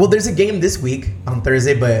there? Well, there's a game this week on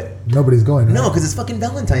Thursday, but Nobody's going. Right? no, because it's fucking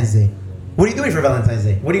Valentine's Day. What are you doing for Valentine's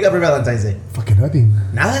Day? What do you got for Valentine's Day? Fucking nothing.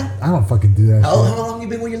 Nada? I don't fucking do that. How shit. long you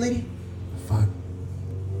been with your lady? Fuck.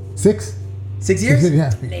 6? 6 years? years, yeah.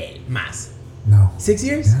 Nah, más. No. 6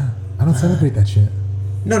 years? Yeah. I don't celebrate that shit.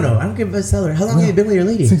 No, I don't give a seller. How long No. have you been with your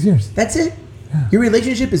lady? 6 years. That's it? Yeah. Your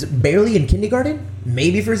relationship is barely in kindergarten?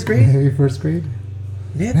 Maybe first grade? Maybe first grade.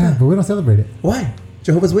 Neta. Yeah, but we don't celebrate it. Why?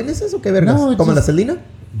 Jehovah's Witnesses? Okay, vergas. No, Como la just- Selena?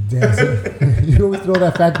 Damn. So, you always throw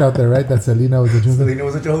that fact out there, right? That Selena was a Jehovah's. Selena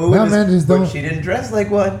was a Jehovah's No, Witness, man, just but don't- she didn't dress like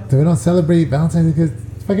one. So we don't celebrate Valentine's Day because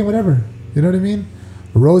it's fucking whatever. You know what I mean?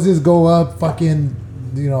 Roses go up fucking,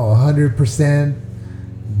 100%.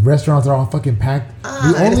 Restaurants are all fucking packed.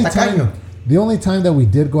 eres tacaño. The only time that we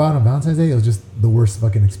did go out on Valentine's Day, it was just the worst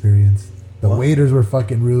fucking experience. The What? waiters were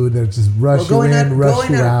fucking rude. They're just rush you Going in, rush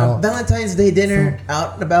you out out. Valentine's Day dinner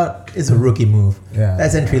out and about is a rookie move. Yeah.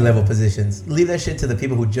 That's entry level positions. Leave that shit to the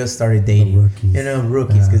people who just started dating. rookies.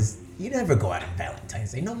 Rookies, Yeah. because you never go out on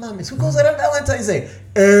Valentine's Day. No mames, who goes out on Valentine's Day?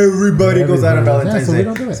 Everybody goes out on Everybody. Valentine's Yeah, so we Day.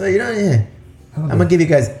 don't do it. So I don't I'm do gonna give you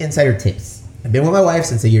guys insider tips. I've been with my wife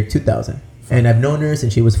since the year 2000, and I've known her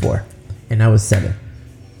since she was 4, and I was 7.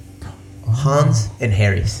 Hans and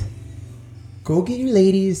Harry's. Go get your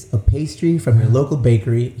ladies a pastry from your local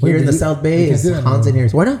bakery. Wait, Here in but the you- South Bay you is can't do that Hans no and more.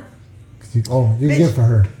 Harry's. Why not? You can Bitch. get it for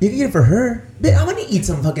her. You can get it for her. Bitch, I'm gonna eat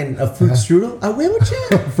some fucking fruit strudel. I will with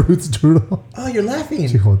you. Fruit strudel. Oh, you're laughing.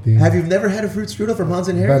 Chijotín. Have you never had a fruit strudel from Hans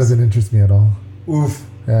and That Harry's? doesn't interest me at all. Oof.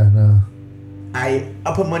 Yeah, no.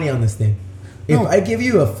 I'll put money on this thing. If No. I give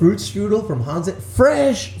you a fruit strudel from Hans,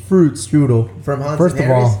 fresh fruit strudel from Hans First and of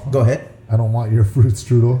Harry's, all- go ahead. I don't want your fruit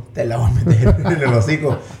strudel. Te la voy a meter en el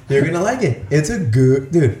hocico. You're gonna like it. It's a good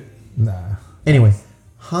dude. Nah. Anyway,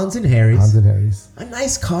 Hans and Harry's. Hans and Harry's. A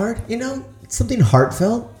nice card, something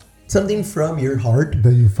heartfelt, something from your heart.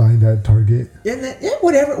 That you find at Target. Yeah,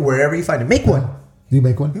 whatever, wherever you find it. Make one. Do you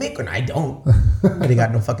make one? Make one. I don't. I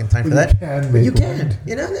got no fucking time for But you that. can But make you can. one.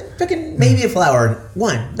 Then fucking maybe a flower.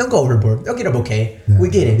 One. Don't go overboard. Don't get a bouquet. Yeah. We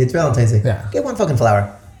get it. It's Valentine's Day. Yeah. Get one fucking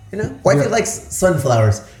flower. Wifey Yeah. likes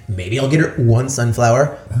sunflowers. Maybe I'll get her one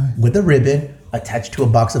sunflower with a ribbon attached to a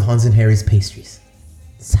box of Hans and Harry's pastries.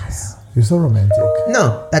 Sass. You're so romantic.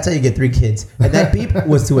 No, that's how you get 3 kids. And that beep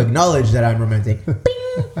was to acknowledge that I'm romantic. Bing!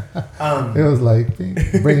 It was like,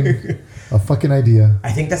 bring a fucking idea.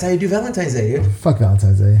 I think that's how you do Valentine's Day, dude. Fuck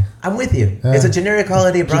Valentine's Day. I'm with you. It's a generic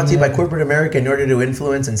holiday brought to you by corporate America in order to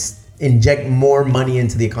influence and inject more money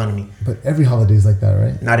into the economy. But every holiday is like that,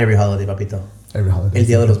 right? Not every holiday, papito. Every holiday. El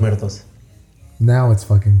Dia de los Muertos. Now it's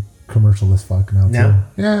fucking commercial as fuck now, Now?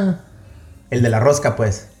 too. Yeah. El de la rosca,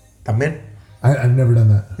 pues. También. I've never done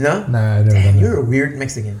that. No? Nah, I've never Damn, done that. you're a weird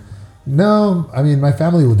Mexican. No, I mean, my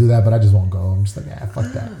family will do that, but I just won't go. I'm just like,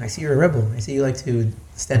 fuck that. I see you're a rebel. I see you like to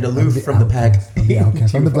stand aloof from the pack. I'm the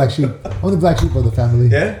outcast. I'm the black sheep. I'm the black sheep of the family.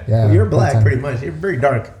 Yeah? Yeah. Well, you're black, pretty much. You're very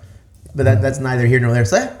dark. But that's neither here nor there.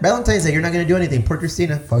 So, Valentine's Day, you're not going to do anything. Poor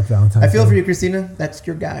Christina. Fuck Valentine's I feel Day. for you, Christina. That's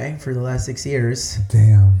your guy for the last 6 years.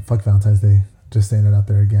 Damn. Fuck Valentine's Day. Just saying it out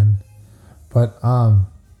there again. But,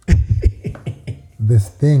 this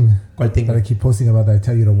thing ¿Cuál thing? that I keep posting about that I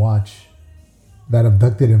tell you to watch, that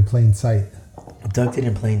Abducted in Plain Sight. Abducted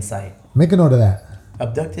in Plain Sight. Make a note of that.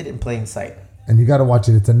 Abducted in Plain Sight. And you got to watch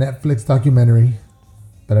it. It's a Netflix documentary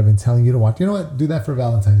that I've been telling you to watch. You know what? Do that for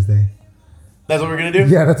Valentine's Day. That's what we're going to do?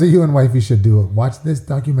 Yeah, that's what you and wifey should do. Watch this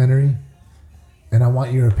documentary, and I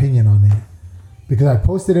want your opinion on it. Because I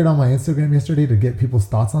posted it on my Instagram yesterday to get people's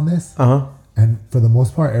thoughts on this. Uh-huh. And for the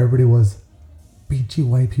most part, everybody was beachy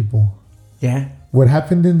white people. Yeah. What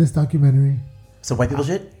happened in this documentary? So white people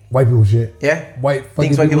shit? White people shit. Yeah? White fucking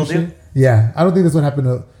Things white people shit. do? Yeah. I don't think that's what happened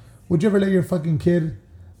to... Would you ever let your fucking kid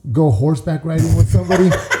go horseback riding with somebody?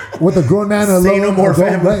 With a grown man alone? Say no more,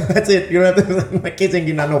 fam. Right? That's it. You don't have to... My kids ain't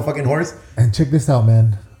getting on no fucking horse. And check this out,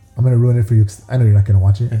 man. I'm going to ruin it for you 'cause I know you're not going to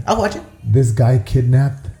watch it. I'll watch it. This guy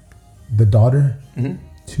kidnapped the daughter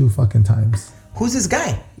 2 fucking times. Who's this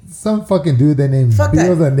guy? Some fucking dude they named Fuck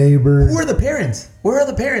Bill that. the neighbor. Who are the parents? Where are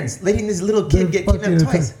the parents letting this little kid They're get kidnapped fucking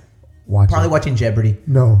twice? Watch Probably it. watching Jeopardy.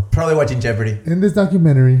 No. Probably watching Jeopardy. In this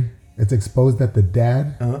documentary, it's exposed that the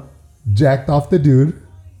dad Uh-huh. jacked off the dude,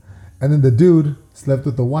 and then the dude slept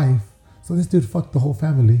with the wife. So this dude fucked the whole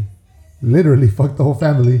family. Literally fucked the whole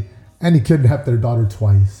family. And he kidnapped their daughter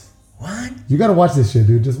twice. What? You gotta watch this shit,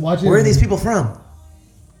 dude. Just watch it. Where are these people from?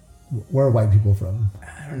 Where are white people from?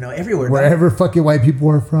 I don't know. Everywhere. Wherever fucking white people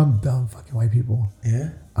are from, dumb fucking white people. Yeah.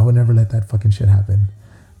 I would never let that fucking shit happen.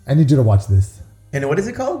 I need you to watch this. And what is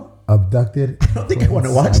it called? Abducted. I don't think I want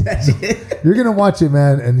to watch that shit. You're gonna watch it,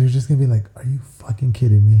 man, and you're just gonna be like, "Are you fucking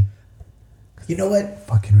kidding me?" You know what?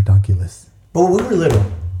 Fucking ridiculous. But when we were little,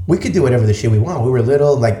 we could do whatever the shit we want. We were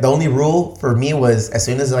little. Like, the only rule for me was as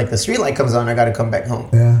soon as, like, the street light comes on, I got to come back home.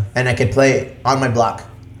 Yeah. And I could play on my block.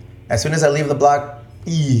 As soon as I leave the block,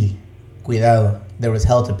 cuidado. There was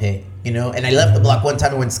hell to pay, you know? And I left the block one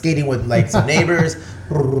time. I went skating with, like, some neighbors.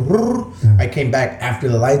 I came back after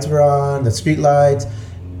the lights were on, the street lights.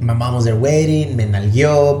 My mom was there waiting, me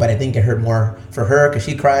nalgueó, but I think it hurt more for her because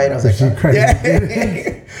she cried. I was like, She cried.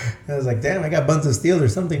 yeah. I was like, damn, I got buns of steel or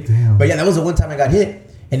something. Damn. But yeah, that was the one time I got hit.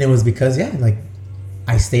 And it was because, yeah, like,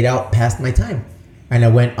 I stayed out past my time. And I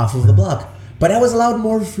went off of the block. But I was allowed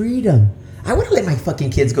more freedom. I wouldn't let my fucking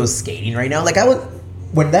kids go skating right now. Like,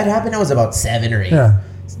 when that happened, I was about 7 or 8. Yeah.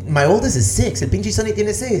 My oldest is 6. El pinche Sonny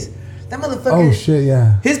tiene 6. That motherfucker. Oh shit,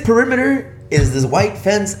 yeah. His perimeter is this white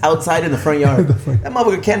fence outside in the front yard. That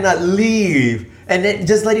motherfucker cannot leave. And then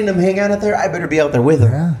just letting them hang out there, I better be out there with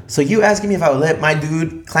him. Yeah. So you asking me if I would let my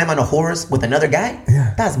dude climb on a horse with another guy?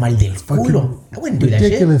 Yeah. That's mal del culo. I wouldn't do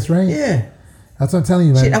ridiculous, that shit. right? Yeah. That's what I'm telling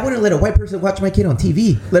you, man. Shit, I wouldn't let a white person watch my kid on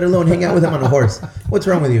TV, let alone hang out with him on a horse. What's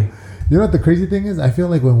wrong with you? You know what the crazy thing is? I feel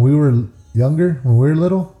like when we were younger, when we were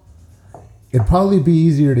little, it'd probably be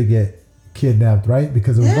easier to get kidnapped, right?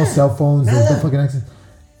 Because there was no cell phones, there was no fucking access.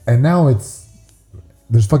 And now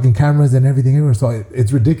there's fucking cameras and everything everywhere. So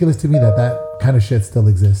it's ridiculous to me that kind of shit still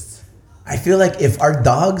exists. I feel like if our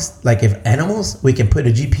dogs, like if animals, we can put a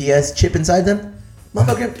GPS chip inside them,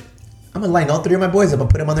 motherfucker, I'm gonna line all 3 of my boys up and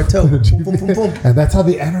put them on their toe. Boom, boom, boom, boom. And that's how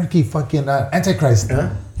the anarchy fucking Antichrist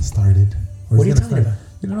started. What are you talking about?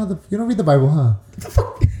 You don't read the Bible, huh? The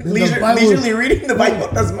fuck? Bible- Leisurely reading the Bible.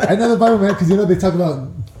 That's I know the Bible, man, because they talk about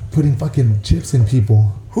putting fucking chips in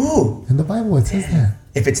people. Who? In the Bible, it says that.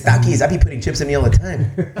 If it's Takis, I be putting chips in me all the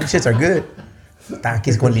time. These shits are good.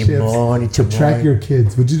 Takis con limón y To track chamoy. your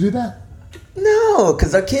kids. Would you do that? No,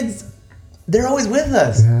 because our kids, they're always with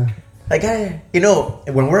us. Yeah. Like,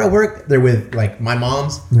 when we're at work, they're with, like, my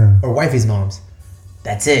mom's or wifey's moms.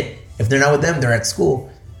 That's it. If they're not with them, they're at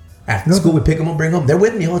school. After school, we pick them up, bring them. They're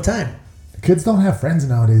with me all the time. Kids don't have friends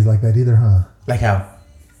nowadays like that either, huh? Like how?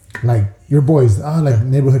 Like your boys, like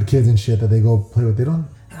neighborhood kids and shit that they go play with. They don't.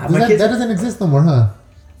 My kids- that doesn't exist no more, huh?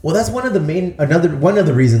 Well, that's one of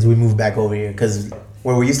the reasons we moved back over here. Because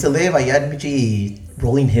where we used to live, I had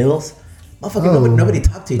rolling hills. Motherfucker, nobody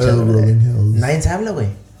talked to each other. Rolling hills. Nadie se habla,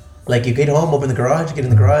 güey. Like, you get home, open the garage, get in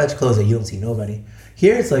the garage, close it. You don't see nobody.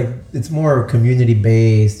 Here, it's like, it's more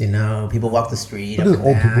community-based, you know. People walk the street. But it's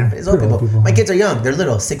old people. It's old people. My kids are young. They're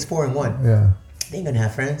little, 6, 4, and 1. Yeah. They ain't gonna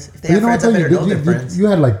have friends. If they have friends, I better know their friends. You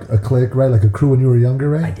had like a clique, right? Like a crew when you were younger,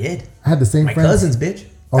 right? I did. I had the same my friends. cousins, bitch.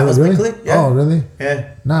 Oh, that was really? my clique. Yeah. Oh, really?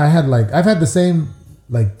 Yeah. Nah, I've had the same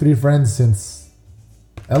like 3 friends since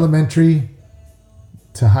elementary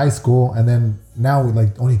to high school, and then now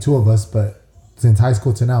like only 2 of us, but since high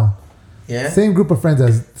school to now. Yeah. Same group of friends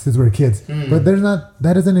as since we were kids, but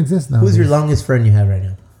that doesn't exist now. Who's your longest friend you have right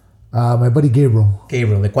now? My buddy Gabriel.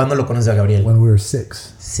 Gabriel. ¿De cuándo lo conoces a Gabriel? When we were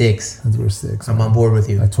 6. 6. Since we were 6. I'm on board with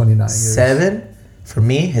you. At 29 years. 7. For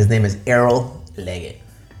me, his name is Errol Leggett.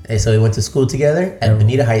 And so we went to school together at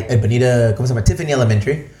Tiffany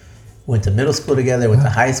Elementary. Went to middle school together, went to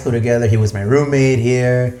high school together. He was my roommate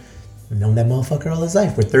here. I've known that motherfucker all his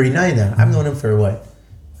life. We're 39 now. I've known him for what?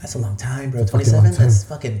 That's a long time, bro. 27? That's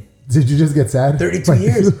fucking... Did you just get sad? 32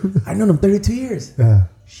 years. I've known him 32 years. Yeah.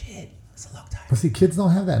 Shit. That's a long time. But see, kids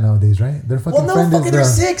don't have that nowadays, right? Their fucking friend is they're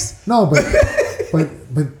 6. No, but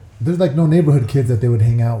there's like no neighborhood kids that they would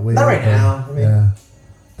hang out with. Not right now. I mean, yeah.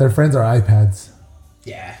 Their friends are iPads.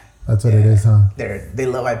 Yeah. That's what it is, huh? They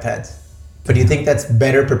love iPads. But do you think that's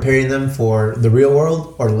better preparing them for the real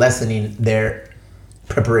world or lessening their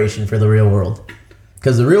preparation for the real world?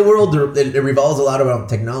 Because the real world, it revolves a lot around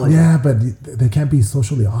technology. Yeah, but they can't be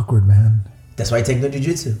socially awkward, man. That's why I take them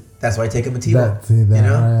jiu-jitsu. That's why I take them a T-ball. You know?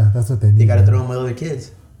 Yeah, that's what they need. You got to throw them with other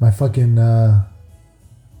kids. My fucking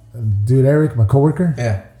dude Eric, my coworker.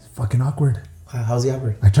 Yeah. He's fucking awkward. How's he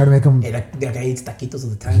awkward? I try to make him. That guy eats taquitos all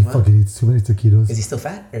the time. He fucking eats too many taquitos. Is he still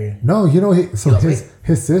fat? Or? No,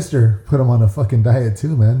 his sister put him on a fucking diet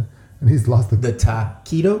too, man, and he's lost the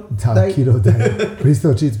taquito diet. But he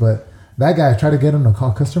still cheats. But that guy, I try to get him to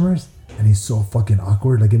call customers, and he's so fucking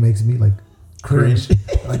awkward. Like, it makes me like cringe.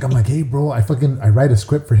 Like, I'm like, hey bro, I write a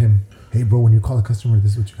script for him. Hey bro, when you call a customer,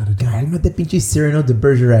 this is what you gotta do. I'm not the pinche Cyrano de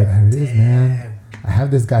Bergerac. There it is, man. I have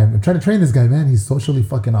this guy. I'm trying to train this guy, man. He's socially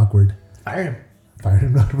fucking awkward. Fire him. Fire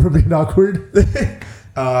him not for being awkward.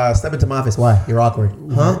 Step into my office. Why? You're awkward.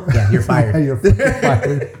 Huh? Yeah, you're fired. Yeah, you're fucking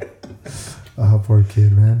fired. Oh, poor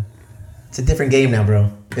kid, man. It's a different game now,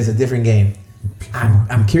 bro. It's a different game.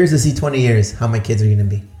 I'm curious to see 20 years how my kids are gonna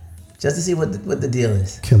be, just to see what the deal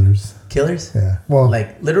is. Killers. Yeah. Well,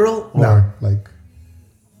 like literal or no, like.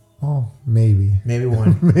 Oh, maybe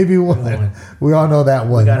one. Maybe one. We all know that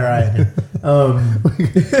one. We got our eye on him.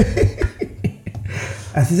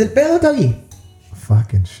 Así es el pedo, Doggy.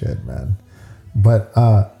 Fucking shit, man. But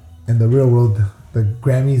in the real world, the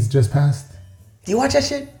Grammys just passed. Do you watch that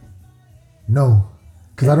shit? No,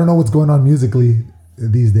 because I don't know what's going on musically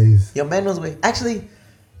these days. Yo, menos, güey. Actually,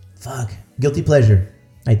 fuck. Guilty pleasure.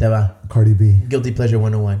 Ahí te va. Cardi B. Guilty pleasure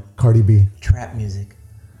 101. Cardi B. Trap music.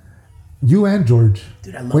 You and George.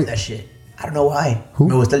 Dude, I love that shit. I don't know why. Who?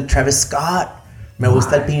 Me gusta el Travis Scott. Me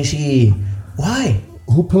gusta el pinche. Why?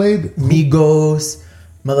 Who played? Migos.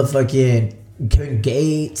 Motherfucking Kevin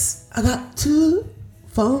Gates. I got 2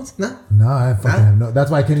 phones. Nah. No, I fucking have no.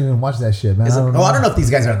 That's why I can't even watch that shit, man. I don't know if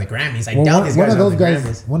these guys are on the Grammys. I doubt these one guys of are on those the guys,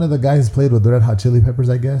 Grammys. One of the guys played with the Red Hot Chili Peppers,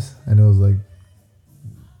 I guess, and it was like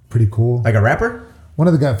pretty cool. Like a rapper? One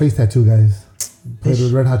of the face tattoo guys played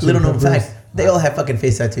with Red Hot Chili Little known Peppers. fact. They all have fucking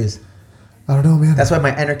face tattoos. I don't know, man. That's why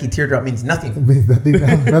my Anarchy teardrop means nothing.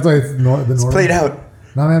 That's why it's the normal. It's played out.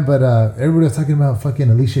 No, man, but everybody was talking about fucking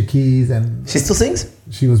Alicia Keys, and she still sings?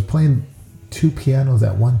 She was playing 2 pianos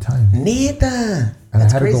at one time. Neta. And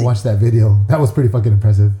I had to go watch that video. That was pretty fucking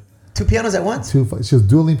impressive. 2 pianos at once? She was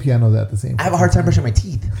dueling pianos at the same time. I have a hard time brushing my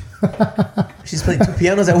teeth. She's playing 2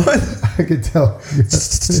 pianos at once? I could tell.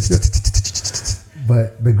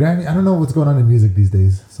 But the Grammy, I don't know what's going on in music these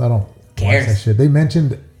days, so I don't watch that shit. They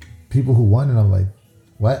mentioned people who won, and I'm like,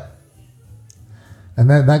 what? And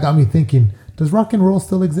that got me thinking, does rock and roll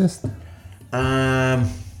still exist? Damn,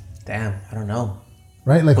 I don't know.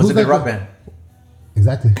 Right? Like, who's a good rock band?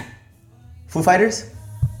 Exactly. Foo Fighters?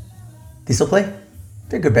 They still play?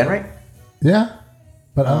 They're a good band, right? Yeah.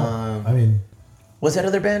 But I mean, what's that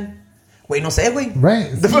other band? Wait, no sé, güey.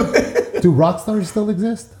 Right. Do rock stars still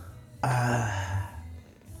exist?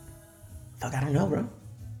 Fuck, I don't know, bro.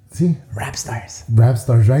 See? Rap stars,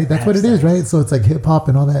 right? That's what it is, right? So it's like hip hop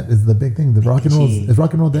and all that is the big thing. The rock and roll is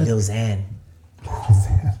rock and roll dead? Lil Xan.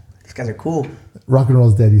 These guys are cool. Rock and roll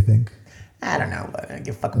is dead, you think? I don't know, but I don't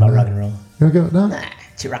give a fuck about rock and roll. You don't give a no? Nah,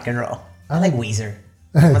 rock and roll. I like Weezer.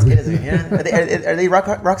 Are they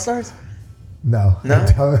rock stars? No. No?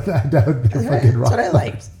 I doubt they're fucking That's what I rock.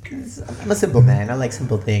 like. I'm a simple man. I like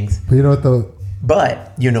simple things. But you know what though?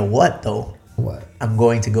 But you know what though? What? I'm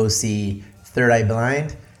going to go see Third Eye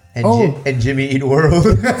Blind and, Oh. and Jimmy Eat World.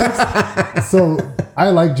 So I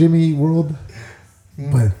like Jimmy Eat World,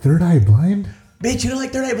 but Third Eye Blind? Bitch, you don't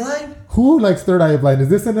like Third Eye Blind? Who likes Third Eye Blind? Is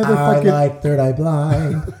this another fucking? Third Eye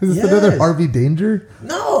Blind. Is this Yes. another Harvey Danger?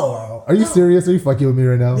 No. Are you serious? Are you fucking with me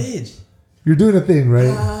right now? Bitch. You're doing a thing, right?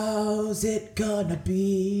 How's it gonna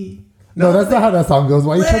be? No, that's not how that song goes.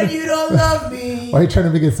 Why are you When trying to? you don't love me Why are you trying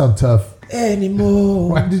to make it sound tough? anymore.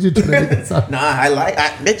 Why did you try to make it sound? Nah,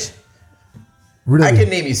 bitch. Really? I can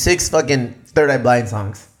name you 6 fucking Third Eye Blind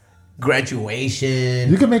songs. Graduation.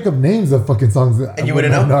 You can make up names of fucking songs. That And you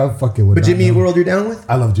wouldn't know? No, I fucking would. But Jimmy Eat World, you're down with?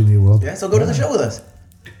 I love Jimmy Eat World. Yeah, so go to the show with us.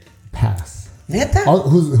 Pass. Neta?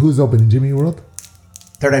 Who's opening? Jimmy Eat World?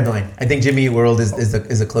 Third Eye Blind. I think Jimmy Eat World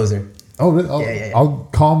is a closer. Oh, really? Yeah. I'll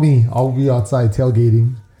call me. I'll be outside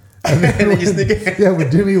tailgating. And then you sneak in. Yeah,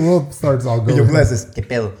 when Jimmy Eat World starts, I'll go. Your glasses. ¿Qué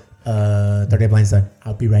pedo? Third Eye Blind's done.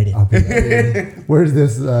 I'll be right in. I'll be there. Where's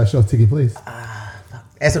this show taking place?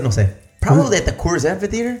 Eso no sé. Probably at the Coors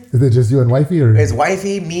Amphitheater. Is it just you and wifey, or? It's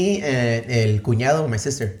wifey, me, and el cuñado, my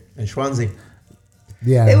sister, and Schwanzi.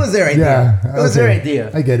 Yeah, It was their idea. Yeah, It was their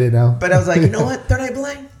idea. I get it now. But I was like, you know what? Third Eye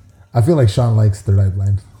Blind? I feel like Sean likes Third Eye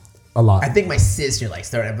Blind a lot. I think my sister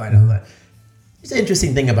likes Third Eye Blind a lot. There's an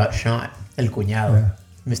interesting thing about Sean, el cuñado, Yeah.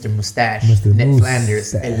 Mr. Mustache, Mr. Ned Mustache.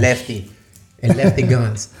 Flanders, el lefty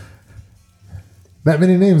guns. That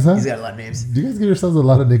many names, huh? He's got a lot of names. Do you guys give yourselves a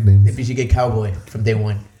lot of nicknames? If you should get Cowboy from day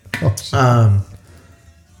one. Oh, shit.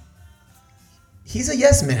 He's a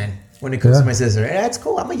yes man when it comes Yeah. to my sister. And that's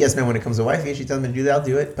cool. I'm a yes man when it comes to wifey. If she tells me to do that, I'll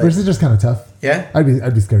do it. Your But sister's kind of tough. yeah, I'd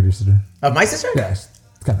be scared of your sister. of my sister? Yeah, it's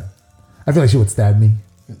kind of. I feel like she would stab me.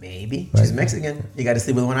 Maybe Right. she's Mexican. You got to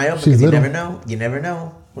sleep with one eye open She's because you little. never know. You never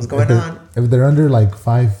know what's If going they're, on. if they're under like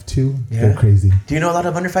 5'2", Yeah. they're crazy. Do you know a lot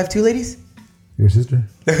of under 5'2" ladies? Your sister?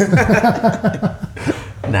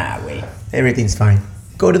 Nah, wait. Everything's fine.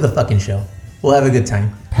 Go to the fucking show. We'll have a good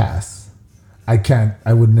time. Pass. I can't.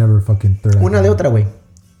 I would never fucking Third Eye. Una de otra, güey.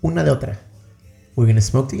 Una de otra. We're gonna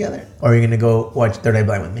smoke together, or are you gonna go watch Third Eye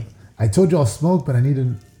Blind with me? I told you I'll smoke, but I need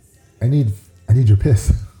your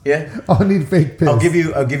piss. Yeah. I'll need fake piss. I'll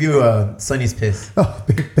give you Sonny's piss. Oh,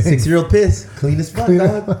 thanks. 6-year-old piss, clean as fuck, Clean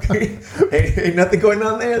dog. ain't nothing going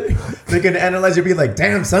on there. They're gonna analyze you, be like,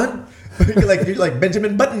 "Damn, son, you're like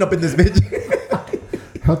Benjamin Button up in this bitch."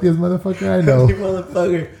 Healthiest motherfucker I know. You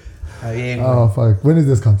motherfucker. Oh, yeah. Oh fuck! When is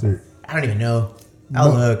this concert? I don't even know.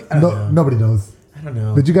 I'll look. I don't know. Nobody knows. I don't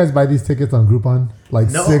know. Did you guys buy these tickets on Groupon? Like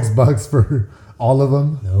No. $6 for all of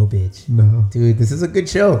them? No, bitch. No. Dude, this is a good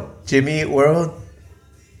show. Jimmy Eat World,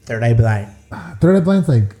 Third Eye Blind. Third Eye Blind's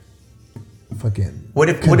like fucking. What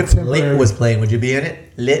if contemporary- Lit was playing? Would you be in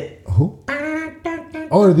it? Lit? Who?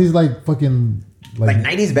 Oh, are these like fucking Like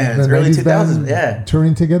 90s bands, the early 90s 2000s, band yeah.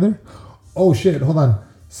 touring together? Oh shit! Hold on.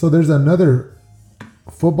 So there's another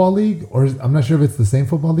football league, or I'm not sure if it's the same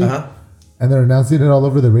football league, Uh-huh. and they're announcing it all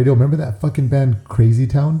over the radio. Remember that fucking band Crazy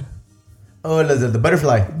Town? Oh, the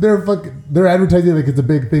Butterfly. They're advertising like it's a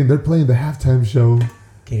big thing. They're playing the halftime show.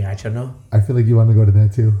 Okay, I don't know. I feel like you want to go to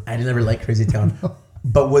that too. I never liked Crazy Town.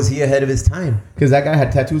 But was he ahead of his time? Because that guy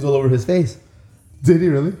had tattoos all over his face. Did he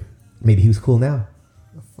really? Maybe he was cool now.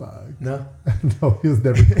 Fuck. No. No, he was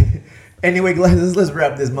never cool. Anyway, glasses, let's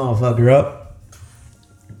wrap this motherfucker up.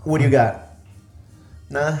 What do you got?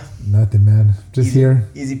 Nah. Nothing, man. Just Easy, here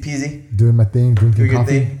Easy peasy. doing my thing, Do drinking your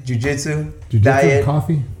coffee. thing. Jiu-jitsu. Jiu-jitsu, Diet.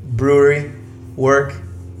 coffee. Brewery. Work.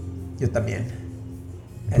 Yo también.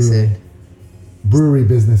 That's Brewery. it. Brewery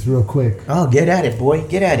business, real quick. Oh, get at it, boy.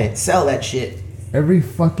 Get at it. Sell that shit. Every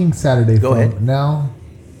fucking Saturday Go from ahead. now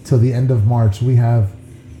till the end of March, we have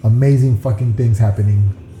amazing fucking things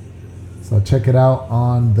happening. So check it out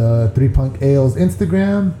on the 3 Punk Ales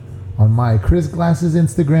Instagram, on my Chris Glasses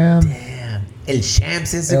Instagram, Damn. El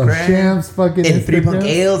Shams El Instagram. Shams fucking El 3 Punk Instagram.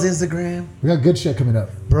 Ales Instagram. We got good shit coming up.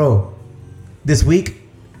 Bro, this week,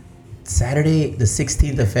 Saturday, the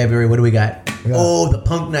 16th of February, what do we got? Yeah. Oh, the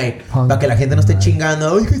punk night. Punk Para que la gente no esté night.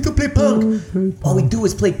 chingando. Oh, you guys don't play punk. Play All we punk. do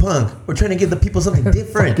is play punk. We're trying to give the people something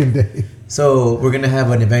different. Fucking day. So we're going to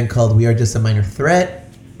have an event called We Are Just a Minor Threat,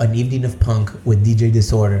 an evening of punk with DJ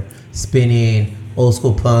Disorder, spinning old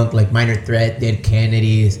school punk like Minor Threat, Dead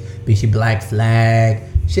Kennedys, BC Black Flag,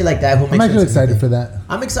 shit like that. Who I'm makes actually sense excited to for me? that.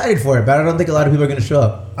 I'm excited for it, but I don't think a lot of people are going to show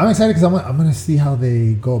up. I'm excited because I'm gonna see how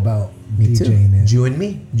they go about Me DJing too. it. You and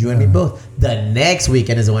me. You and me both. The next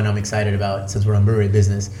weekend is the one I'm excited about since we're on brewery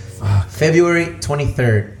business. February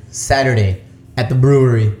 23rd, Saturday, at the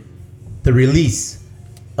brewery, the release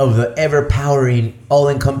of the ever-powering,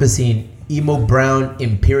 all-encompassing Emo Brown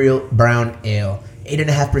Imperial Brown Ale.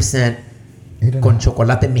 8.5% con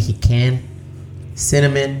chocolate mexican,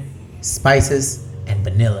 cinnamon, spices, and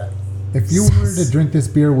vanilla. If you were to drink this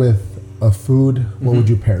beer with a food, what would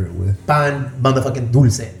you pair it with? Pan motherfucking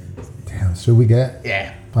dulce. Damn, should we get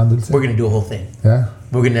pan dulce? We're gonna do a whole thing. Yeah.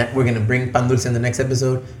 We're gonna bring pan dulce in the next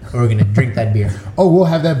episode, and we're gonna drink that beer. Oh, we'll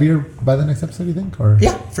have that beer by the next episode, you think? Or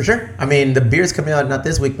Yeah, for sure. I mean, the beer's coming out not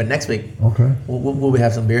this week, but next week. Okay. We'll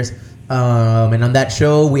have some beers. And on that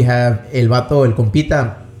show, we have El Vato, El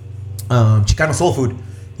Compita, Chicano Soul Food.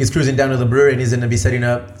 He's cruising down to the brewery and he's going to be setting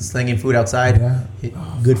up, slinging food outside. Yeah.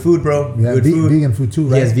 Good food, bro. Yeah, good food. Vegan food too,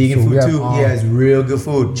 right? He has vegan food too. He He has real good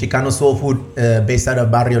food. Chicano Soul Food, based out of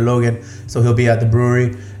Barrio Logan. So he'll be at the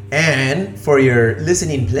brewery. And for your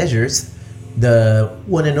listening pleasures, the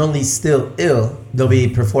one and only Still Ill, they'll be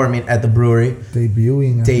performing at the brewery.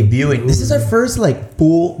 Debuting. This is our first like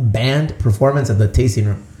full band performance at the tasting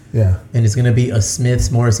room. Yeah. And it's gonna be a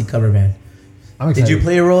Smiths Morrissey cover band. I'm excited. Did you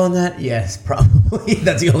play a role in that? Yes, probably.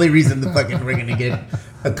 That's the only reason we're gonna get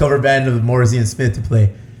a cover band of Morrissey and Smith to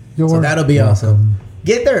play. So that'll be awesome.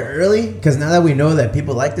 Get there early, because now that we know that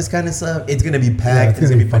people like this kind of stuff, it's gonna be packed. It's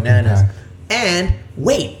gonna be bananas. Packed. And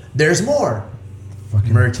wait, there's more.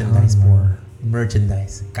 Fucking Merchandise, bro.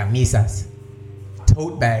 Merchandise. Camisas.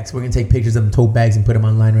 Tote bags. We're gonna take pictures of the tote bags and put them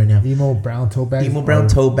online right now. Emo brown tote bags. Emo brown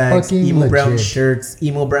tote bags. Emo legit. brown shirts.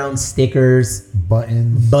 Emo brown stickers.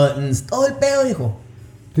 Buttons. Todo el pedo, hijo.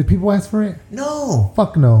 Did people ask for it? No.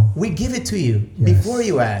 Fuck no. We give it to you before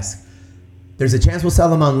you ask. There's a chance we'll sell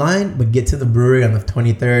them online, but get to the brewery on the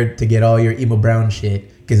 23rd to get all your Emo brown shit.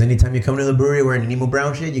 Because anytime you come to the brewery wearing an Emo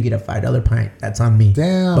brown shit, you get a $5 pint. That's on me.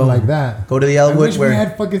 Damn, Boom. like that. Go to the Elwood. I wish we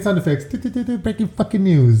had fucking sound effects. Breaking fucking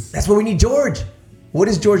news. That's what we need, George. What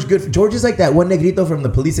is George good for? George is like that one negrito from the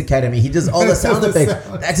police academy. He does all the sound effects.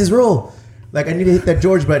 That's his role. Like, I need to hit that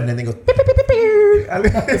George button and then goes.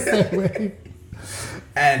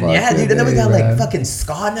 And yeah, dude. And then we got like fucking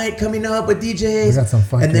ska night coming up with DJs. We got some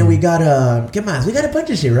fucking. And then we got ¿qué más? We got a bunch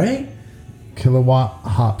of shit, right? Kilowatt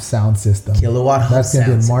Hop Sound System. Kilowatt Hop That's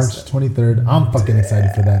gonna be March 23rd. I'm fucking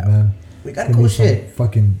excited for that, man. We got cool shit.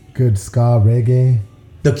 Fucking good ska reggae.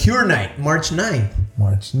 The Cure Night, March 9th.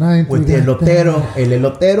 March 9th. With the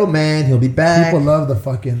Elotero, man. He'll be back. People love the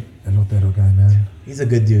fucking Elotero guy, man. He's a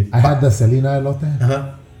good dude. I had the Selena elote.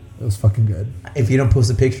 Uh-huh. It was fucking good. If you don't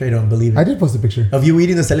post a picture, I don't believe it. I did post a picture. Of you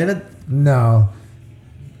eating the Selena? No.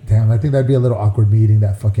 Damn, I think that'd be a little awkward me eating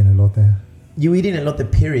that fucking elote. You eating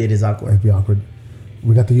elote, period, is awkward. It'd be awkward.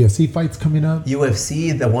 We got the UFC fights coming up.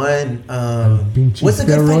 UFC, the one. What's the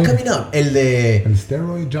good fight coming up? El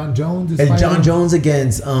steroid, John Jones. John Jones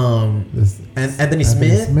against Anthony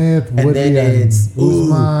Smith. And Woodley then it's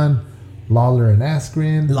Usman, Lawler and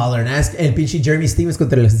Askren. El pinche Jeremy Stevens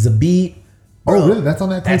contra el Zabit. Oh, really? That's on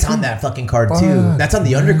that card? That's on that fucking card too. That's on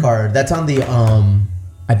the undercard. That's on the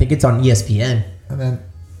I think it's on ESPN. And then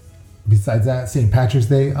besides that, St. Patrick's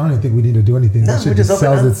Day, I don't even think we need to do anything. No, that shit just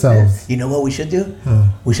sells itself. You know what we should do?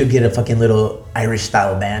 We should get a fucking little Irish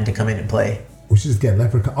style band to come in and play. We should just get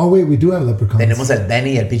leprechaun. Oh wait, we do have leprechauns. Tenemos el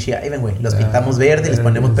Danny y el pinche Ivan, güey. Los pintamos verde y les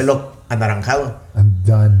ponemos pelo anaranjado. I'm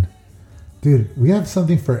done. Dude, we have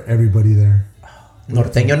something for everybody there.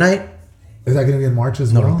 Norteño night? Is that going to be in March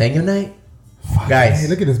as well? Norteño night? Fuck, guys, hey,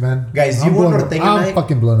 look at this, man. Guys, you want Norteño night? I'm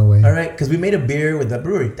fucking blown away. All right, because we made a beer with the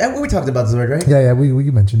brewery. We talked about this word, right? Yeah,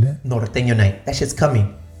 we mentioned it. Norteño night. That shit's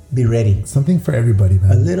coming. Be ready. Something for everybody,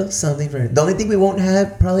 man. A little something for... The only thing we won't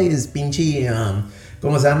have probably is pinche...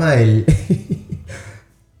 ¿Cómo se llama? El...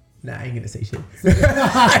 Nah, I ain't gonna say shit.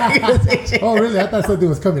 Oh, really? I thought something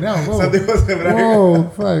was coming out. Whoa. Something was coming out. Whoa,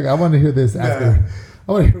 fuck. I want to hear this after.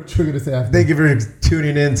 I want to hear what you're going to say after. Thank you for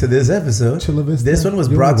tuning in to this episode. Chula Vista. This one was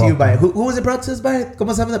brought to you by... Who was it brought to us by?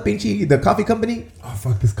 ¿Cómo se llama the pinche... The coffee company? Oh,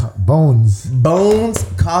 fuck this. Bones. Bones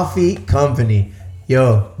Coffee Company.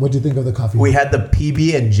 Yo. What'd you think of the coffee? We had the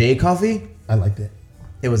PB&J coffee. I liked it.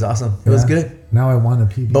 It was awesome. It was good. Now I want a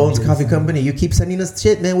PB&J. Bones Coffee Company. You keep sending us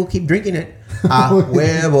shit, man. We'll keep drinking it. A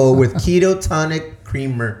huevo with keto tonic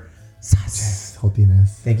creamer. Yes,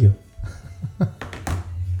 healthiness. Thank you.